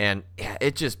 yeah. And yeah,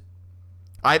 it just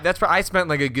I spent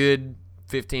like a good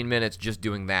 15 minutes just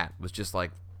doing that. Was just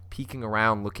like peeking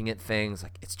around, looking at things.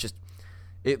 Like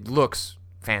it looks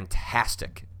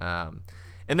fantastic. And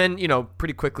then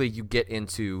pretty quickly you get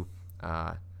into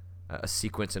a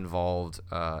sequence involved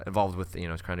with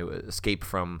trying to escape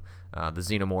from the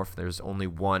xenomorph. There's only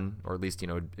one, or at least it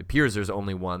appears there's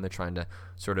only one. They're trying to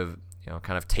sort of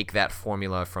kind of take that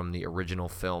formula from the original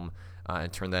film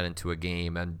and turn that into a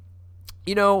game. And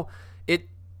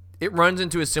it runs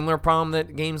into a similar problem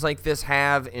that games like this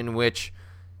have, in which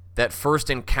that first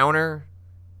encounter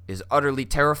is utterly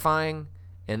terrifying,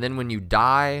 and then when you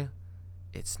die,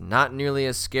 it's not nearly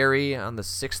as scary on the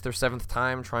 6th or 7th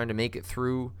time trying to make it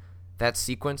through that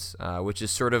sequence, which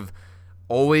is sort of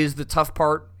always the tough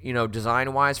part,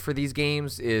 design-wise for these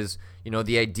games. Is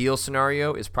the ideal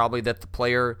scenario is probably that the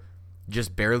player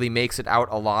just barely makes it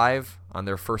out alive on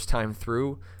their first time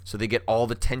through, so they get all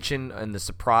the tension and the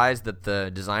surprise that the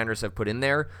designers have put in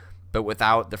there, but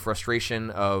without the frustration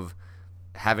of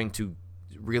having to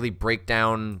really break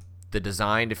down the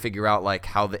design to figure out like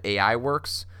how the AI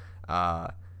works.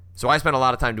 So I spent a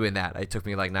lot of time doing that. It took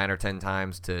me like 9 or 10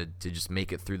 times to just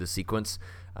make it through the sequence,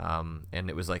 and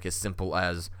it was like as simple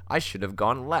as I should have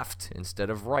gone left instead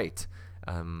of right.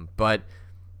 But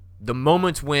the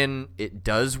moments when it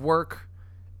does work,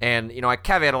 and I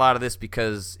caveat a lot of this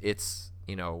because it's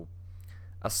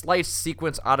a sliced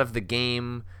sequence out of the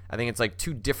game. I think it's like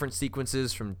 2 different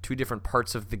sequences from 2 different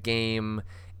parts of the game,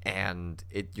 and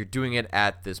you're doing it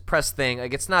at this press thing.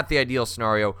 Like, it's not the ideal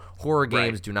scenario. Horror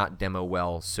games do not demo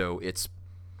well, so it's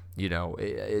you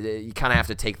kind of have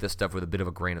to take this stuff with a bit of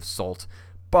a grain of salt.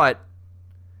 But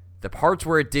the parts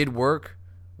where it did work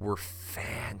were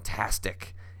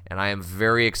fantastic, and I am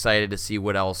very excited to see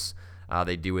what else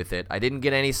they do with it. I didn't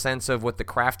get any sense of what the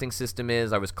crafting system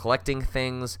is. I was collecting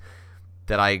things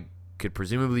that I could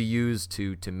presumably use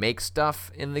to make stuff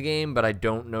in the game, but I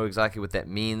don't know exactly what that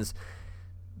means.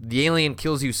 The alien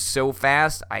kills you so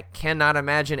fast, I cannot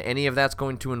imagine any of that's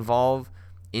going to involve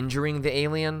injuring the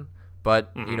alien,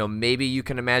 but maybe you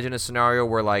can imagine a scenario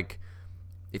where, like,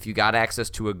 if you got access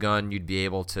to a gun, you'd be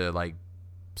able to like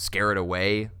scare it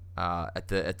away at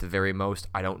the very most.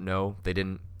 I don't know. They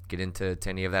didn't get into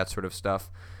any of that sort of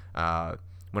stuff.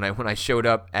 When I showed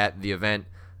up at the event,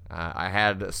 I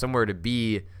had somewhere to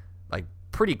be like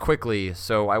pretty quickly,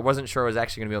 so I wasn't sure I was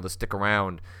actually going to be able to stick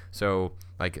around. So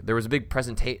like there was a big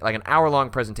presentation, like an hour-long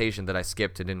presentation that I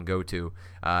skipped and didn't go to,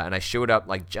 and I showed up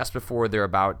like just before they're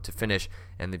about to finish,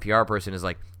 and the PR person is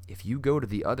like, if you go to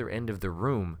the other end of the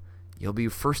room, you'll be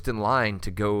first in line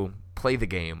to go play the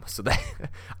game. So that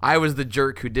I was the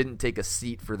jerk who didn't take a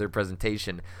seat for their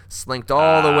presentation, slinked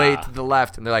all the way to the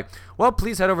left, and they're like, well,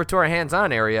 please head over to our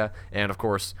hands-on area. And of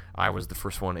course, I was the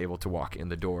first one able to walk in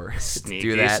the door. Sneaky, to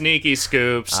do that. sneaky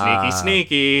scoop,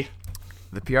 sneaky.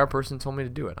 The PR person told me to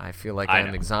do it. I feel like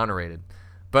I'm exonerated.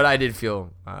 But I did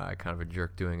feel kind of a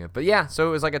jerk doing it. But yeah, so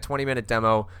it was like a 20-minute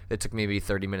demo. It took maybe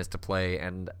 30 minutes to play,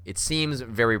 and it seems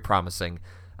very promising.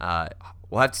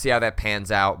 We'll have to see how that pans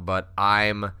out, but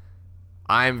I'm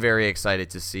very excited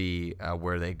to see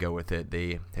where they go with it.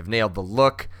 They have nailed the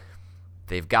look.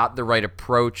 They've got the right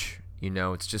approach.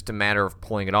 It's just a matter of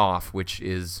pulling it off, which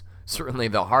is certainly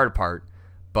the hard part,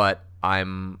 but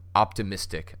I'm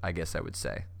optimistic, I guess I would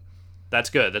say. That's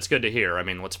good. That's good to hear. I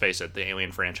mean, let's face it, the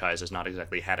Alien franchise has not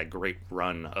exactly had a great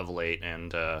run of late,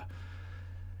 and I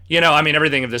mean,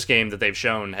 everything of this game that they've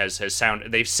shown has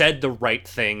they've said the right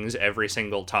things every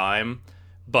single time,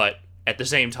 but at the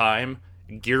same time,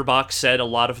 Gearbox said a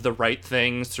lot of the right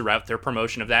things throughout their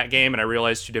promotion of that game, and I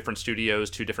realized 2 different studios,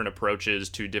 2 different approaches,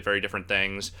 2 very different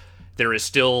things. There is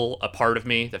still a part of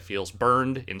me that feels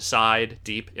burned inside,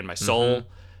 deep in my soul,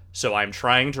 so I'm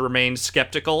trying to remain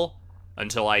skeptical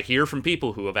until I hear from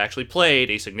people who have actually played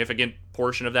a significant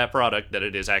portion of that product that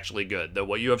it is actually good. Though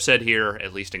what you have said here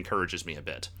at least encourages me a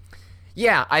bit.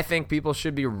 Yeah, I think people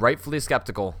should be rightfully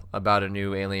skeptical about a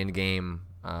new Alien game,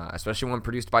 especially one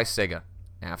produced by Sega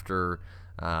after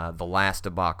the last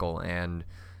debacle. And,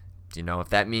 if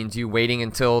that means you waiting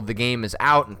until the game is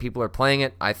out and people are playing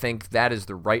it, I think that is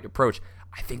the right approach.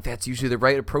 I think that's usually the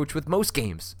right approach with most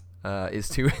games, is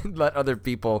to let other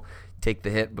people take the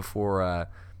hit before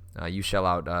you shell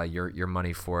out your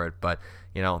money for it. But,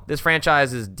 this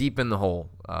franchise is deep in the hole.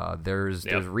 There's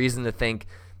reason to think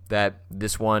that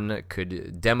this one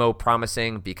could demo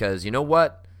promising because, you know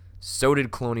what? So did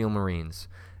Colonial Marines.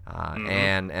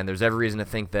 And there's every reason to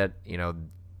think that,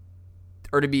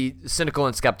 or to be cynical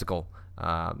and skeptical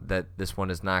that this one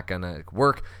is not going to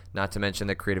work. Not to mention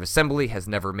that Creative Assembly has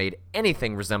never made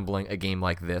anything resembling a game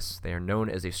like this. They are known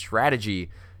as a strategy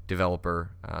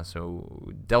developer,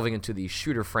 so delving into the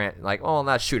shooter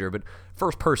not shooter, but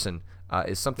first person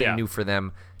is something new for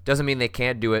them. Doesn't mean they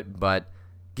can't do it, but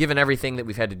given everything that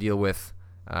we've had to deal with,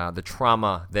 the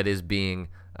trauma that is being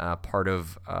part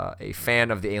of a fan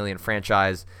of the Alien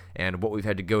franchise, and what we've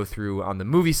had to go through on the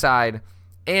movie side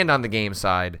and on the game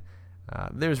side,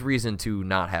 there's reason to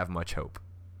not have much hope.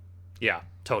 Yeah,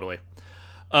 totally.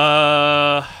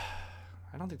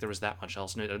 I don't think there was that much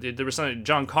else new. There was something.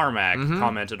 John Carmack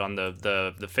commented on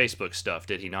the Facebook stuff,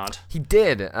 did he not? He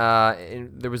did.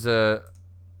 There was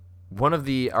one of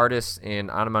the artists in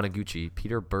Anamanaguchi,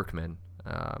 Peter Berkman.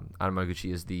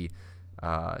 Anamanaguchi is the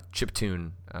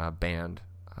chiptune band.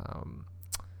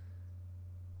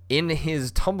 In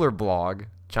his Tumblr blog,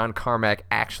 John Carmack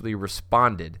actually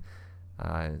responded.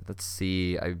 Let's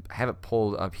see. I have it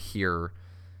pulled up here.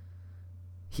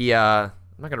 I'm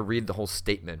not going to read the whole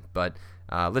statement, but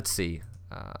let's see.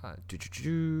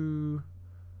 He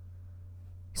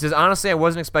says, honestly, I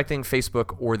wasn't expecting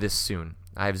Facebook or this soon.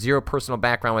 I have zero personal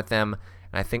background with them,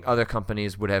 and I think other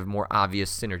companies would have more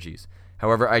obvious synergies.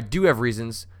 However, I do have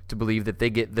reasons to believe that they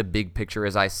get the big picture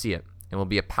as I see it, and will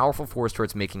be a powerful force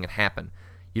towards making it happen.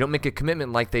 You don't make a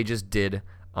commitment like they just did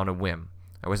on a whim.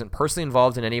 I wasn't personally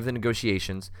involved in any of the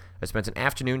negotiations. I spent an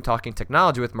afternoon talking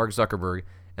technology with Mark Zuckerberg,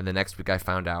 and the next week I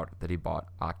found out that he bought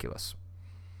Oculus.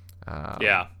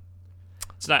 Yeah.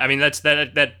 It's not. I mean,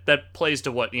 that plays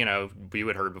to what, we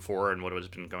had heard before and what has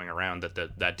been going around,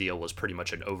 that deal was pretty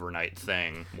much an overnight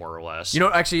thing, more or less.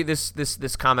 Actually,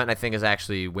 this comment I think is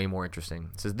actually way more interesting.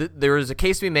 It says there is a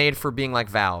case to be made for being like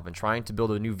Valve and trying to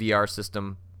build a new VR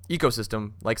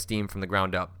ecosystem like Steam from the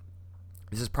ground up.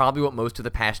 This is probably what most of the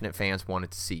passionate fans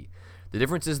wanted to see. The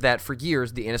difference is that for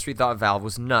years the industry thought Valve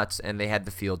was nuts and they had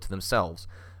the field to themselves.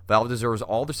 Valve deserves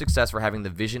all their success for having the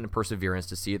vision and perseverance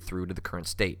to see it through to the current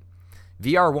state.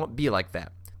 VR won't be like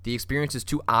that. The experience is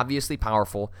too obviously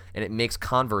powerful, and it makes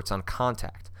converts on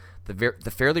contact.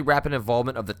 The fairly rapid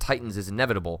involvement of the Titans is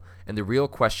inevitable, and the real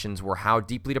questions were how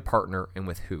deeply to partner and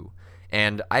with who.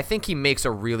 And I think he makes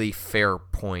a really fair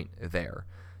point there,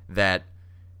 that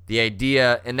the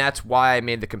idea, and that's why I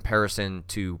made the comparison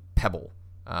to Pebble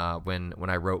when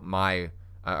I wrote my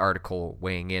article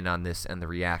weighing in on this and the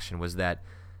reaction, was that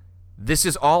this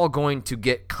is all going to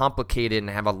get complicated and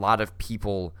have a lot of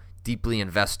people deeply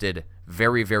invested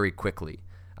very, very quickly.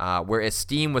 Whereas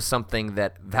Steam was something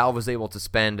that Valve was able to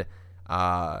spend,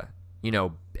 at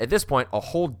this point, a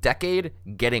whole decade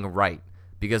getting right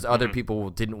because other people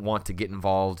didn't want to get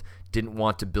involved, didn't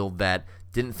want to build that,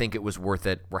 didn't think it was worth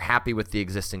it, were happy with the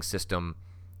existing system.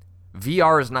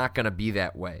 VR is not going to be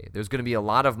that way. There's going to be a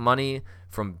lot of money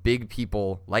from big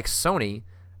people like Sony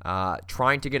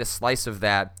trying to get a slice of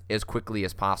that as quickly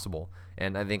as possible.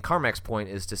 And I think Carmack's point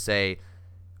is to say,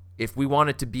 if we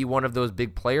wanted to be one of those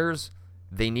big players,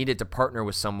 they needed to partner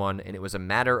with someone, and it was a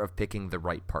matter of picking the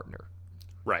right partner.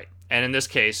 Right. And in this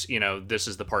case, this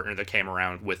is the partner that came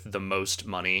around with the most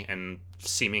money and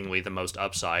seemingly the most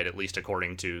upside, at least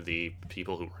according to the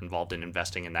people who were involved in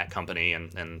investing in that company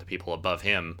and the people above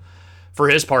him. For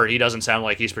his part, he doesn't sound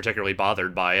like he's particularly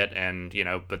bothered by it, and,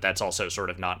 but that's also sort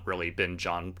of not really been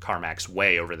John Carmack's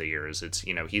way over the years. It's,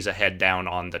 he's a head down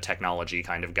on the technology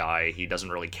kind of guy. He doesn't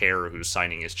really care who's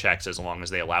signing his checks as long as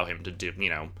they allow him to do,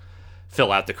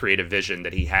 fill out the creative vision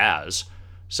that he has.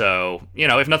 So,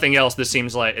 if nothing else, this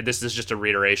seems like this is just a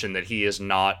reiteration that he is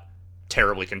not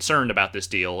terribly concerned about this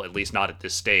deal, at least not at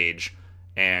this stage.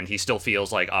 And he still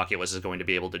feels like Oculus is going to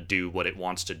be able to do what it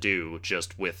wants to do,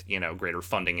 just with, greater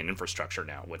funding and infrastructure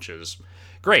now, which is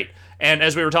great. And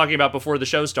as we were talking about before the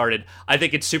show started, I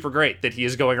think it's super great that he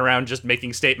is going around just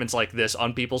making statements like this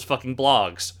on people's fucking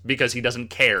blogs, because he doesn't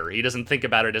care. He doesn't think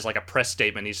about it as like a press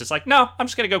statement. He's just like, no, I'm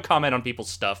just going to go comment on people's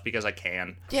stuff because I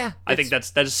can. Yeah. I think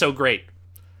that is so great.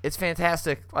 It's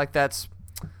fantastic. Like, that's...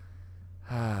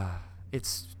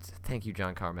 Thank you,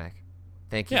 John Carmack.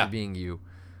 Thank you for being you.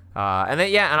 And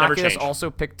Oculus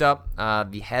also picked up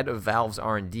the head of Valve's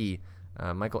R&D,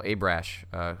 Michael Abrash,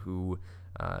 who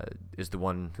is the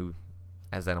one who,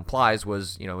 as that implies,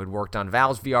 was, had worked on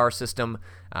Valve's VR system,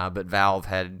 but Valve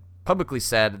had publicly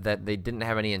said that they didn't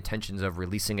have any intentions of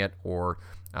releasing it or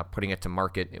putting it to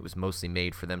market. It was mostly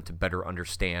made for them to better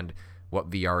understand what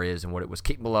VR is and what it was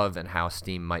capable of and how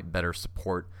Steam might better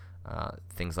support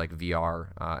things like VR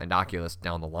and Oculus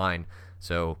down the line.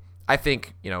 So I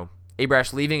think,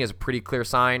 Abrash leaving is a pretty clear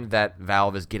sign that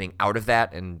Valve is getting out of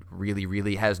that and really,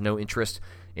 really has no interest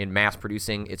in mass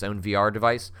producing its own VR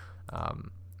device.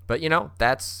 But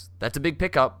that's a big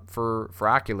pickup for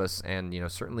Oculus, and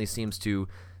certainly seems to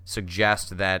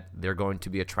suggest that they're going to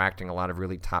be attracting a lot of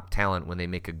really top talent when they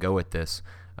make a go at this,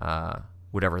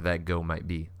 whatever that go might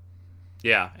be.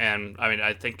 Yeah, and I mean,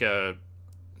 I think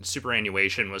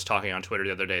Superannuation was talking on Twitter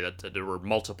the other day that there were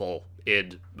multiple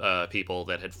id people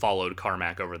that had followed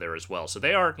Carmack over there as well. So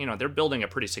they are, they're building a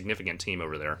pretty significant team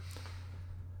over there.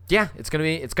 Yeah, it's gonna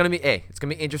be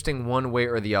interesting one way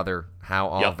or the other how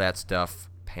all of that stuff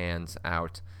pans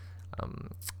out.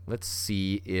 Let's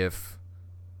see if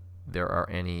there are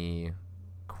any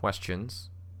questions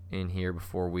in here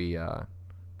before we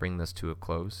bring this to a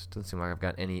close. Doesn't seem like I've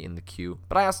got any in the queue,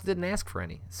 but I also didn't ask for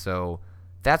any, so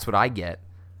that's what I get.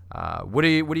 What are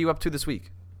you up to this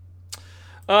week?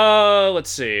 Let's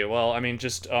see. Well, I mean,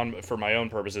 just for my own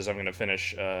purposes, I'm going to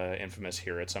finish Infamous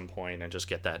here at some point and just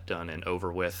get that done and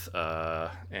over with.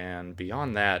 And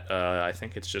beyond that, I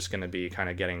think it's just going to be kind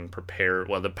of getting prepared.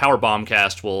 Well, the Power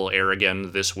Bombcast will air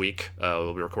again this week.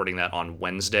 We'll be recording that on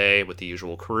Wednesday with the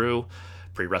usual crew,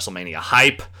 pre-WrestleMania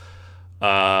hype. Is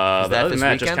that this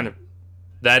weekend?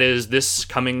 That is this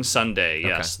coming Sunday.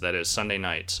 Yes, Okay. That is Sunday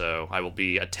night. So I will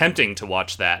be attempting to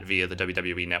watch that via the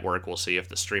WWE Network. We'll see if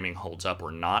the streaming holds up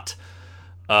or not.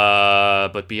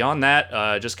 But beyond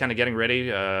that, just kind of getting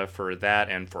ready for that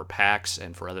and for PAX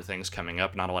and for other things coming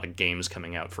up. Not a lot of games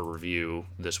coming out for review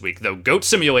this week, though Goat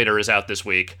Simulator is out this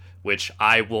week, which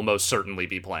I will most certainly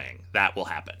be playing. That will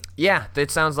happen. Yeah, it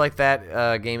sounds like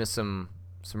that game is some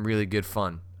really good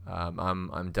fun.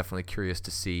 I'm definitely curious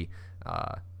to see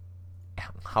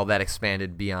how that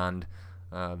expanded beyond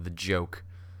the joke.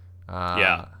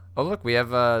 Yeah. Oh, look, we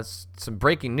have some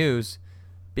breaking news.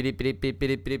 Breaking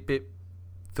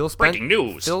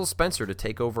news. Phil Spencer to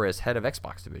take over as head of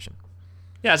Xbox division.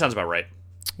 Yeah, that sounds about right.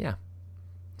 Yeah.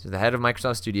 He's the head of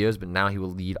Microsoft Studios, but now he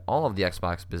will lead all of the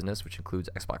Xbox business, which includes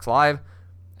Xbox Live,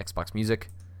 Xbox Music,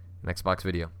 and Xbox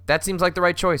Video. That seems like the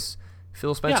right choice.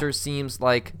 Phil Spencer seems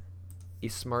like a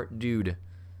smart dude.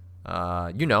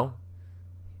 A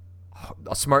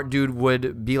smart dude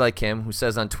would be like him, who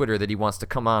says on Twitter that he wants to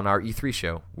come on our E3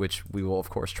 show, which we will, of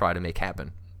course, try to make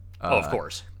happen. Of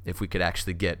course. If we could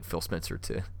actually get Phil Spencer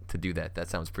to do that. That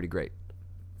sounds pretty great.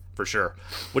 For sure.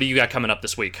 What do you got coming up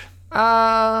this week? Well,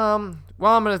 I'm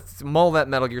going to mull that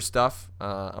Metal Gear stuff.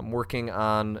 I'm working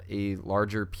on a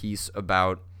larger piece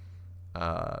about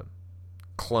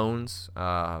clones.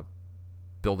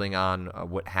 building on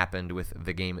what happened with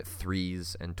the game at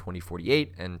Threes and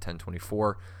 2048 and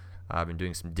 1024. I've been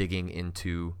doing some digging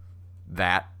into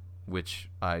that, which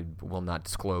I will not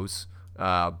disclose.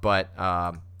 But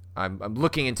I'm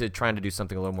looking into trying to do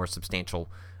something a little more substantial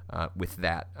with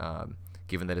that,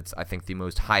 given that it's, I think, the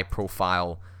most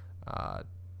high-profile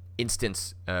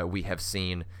instance we have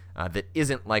seen that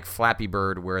isn't like Flappy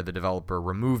Bird, where the developer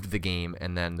removed the game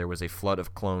and then there was a flood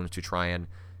of clones to try and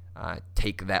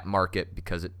take that market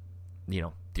because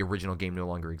the original game no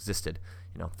longer existed.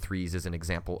 Threes is an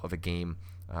example of a game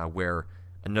where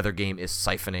another game is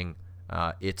siphoning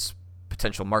its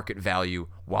potential market value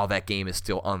while that game is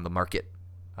still on the market,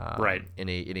 right? In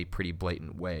a pretty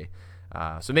blatant way.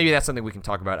 So maybe that's something we can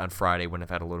talk about on Friday when I've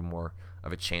had a little more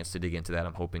of a chance to dig into that.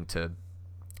 I'm hoping to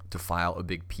file a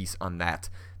big piece on that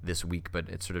this week, but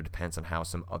it sort of depends on how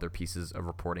some other pieces of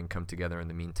reporting come together in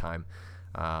the meantime.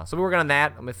 So we're working on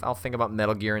that. I'll think about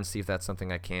Metal Gear and see if that's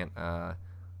something I can't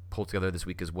pull together this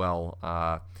week as well.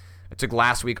 I took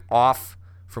last week off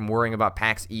from worrying about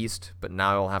PAX East, but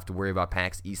now I'll have to worry about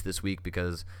PAX East this week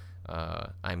because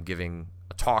I'm giving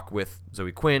a talk with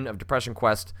Zoe Quinn of Depression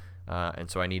Quest,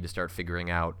 and so I need to start figuring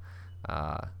out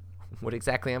what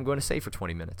exactly I'm going to say for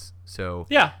 20 minutes. So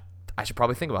yeah, I should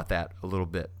probably think about that a little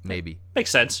bit, maybe. Makes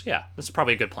sense. Yeah, this is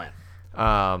probably a good plan.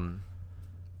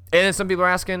 And then some people are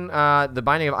asking, the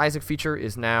Binding of Isaac feature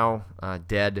is now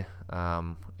dead.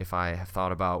 If I have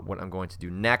thought about what I'm going to do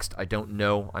next, I don't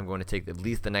know. I'm going to take at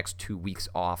least the next 2 weeks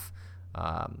off.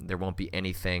 There won't be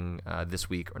anything this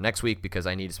week or next week because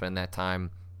I need to spend that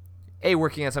time, A,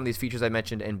 working on some of these features I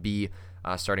mentioned, and B,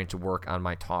 starting to work on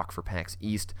my talk for PAX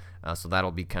East. So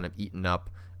that'll be kind of eaten up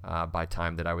by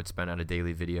time that I would spend on a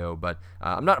daily video. But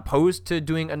I'm not opposed to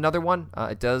doing another one.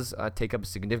 It does take up a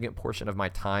significant portion of my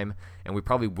time, and we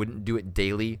probably wouldn't do it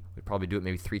daily. We'd probably do it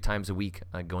maybe 3 times a week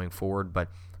going forward. But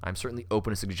I'm certainly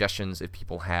open to suggestions if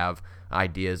people have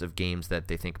ideas of games that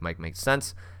they think might make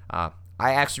sense. I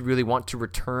actually really want to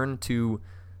return to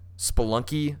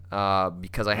Spelunky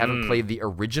because I haven't played the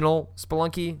original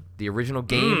Spelunky, the original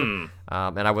game,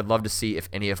 and I would love to see if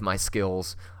any of my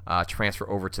skills transfer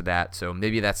over to that. So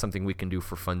maybe that's something we can do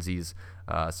for funsies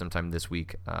sometime this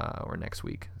week or next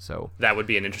week. So that would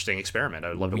be an interesting experiment. I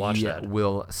would love to watch that.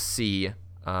 We'll see.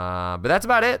 But that's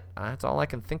about it. That's all I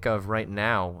can think of right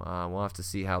now. We'll have to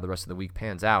see how the rest of the week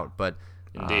pans out. But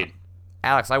indeed,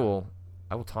 Alex, I will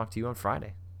talk to you on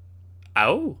Friday.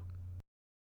 Oh,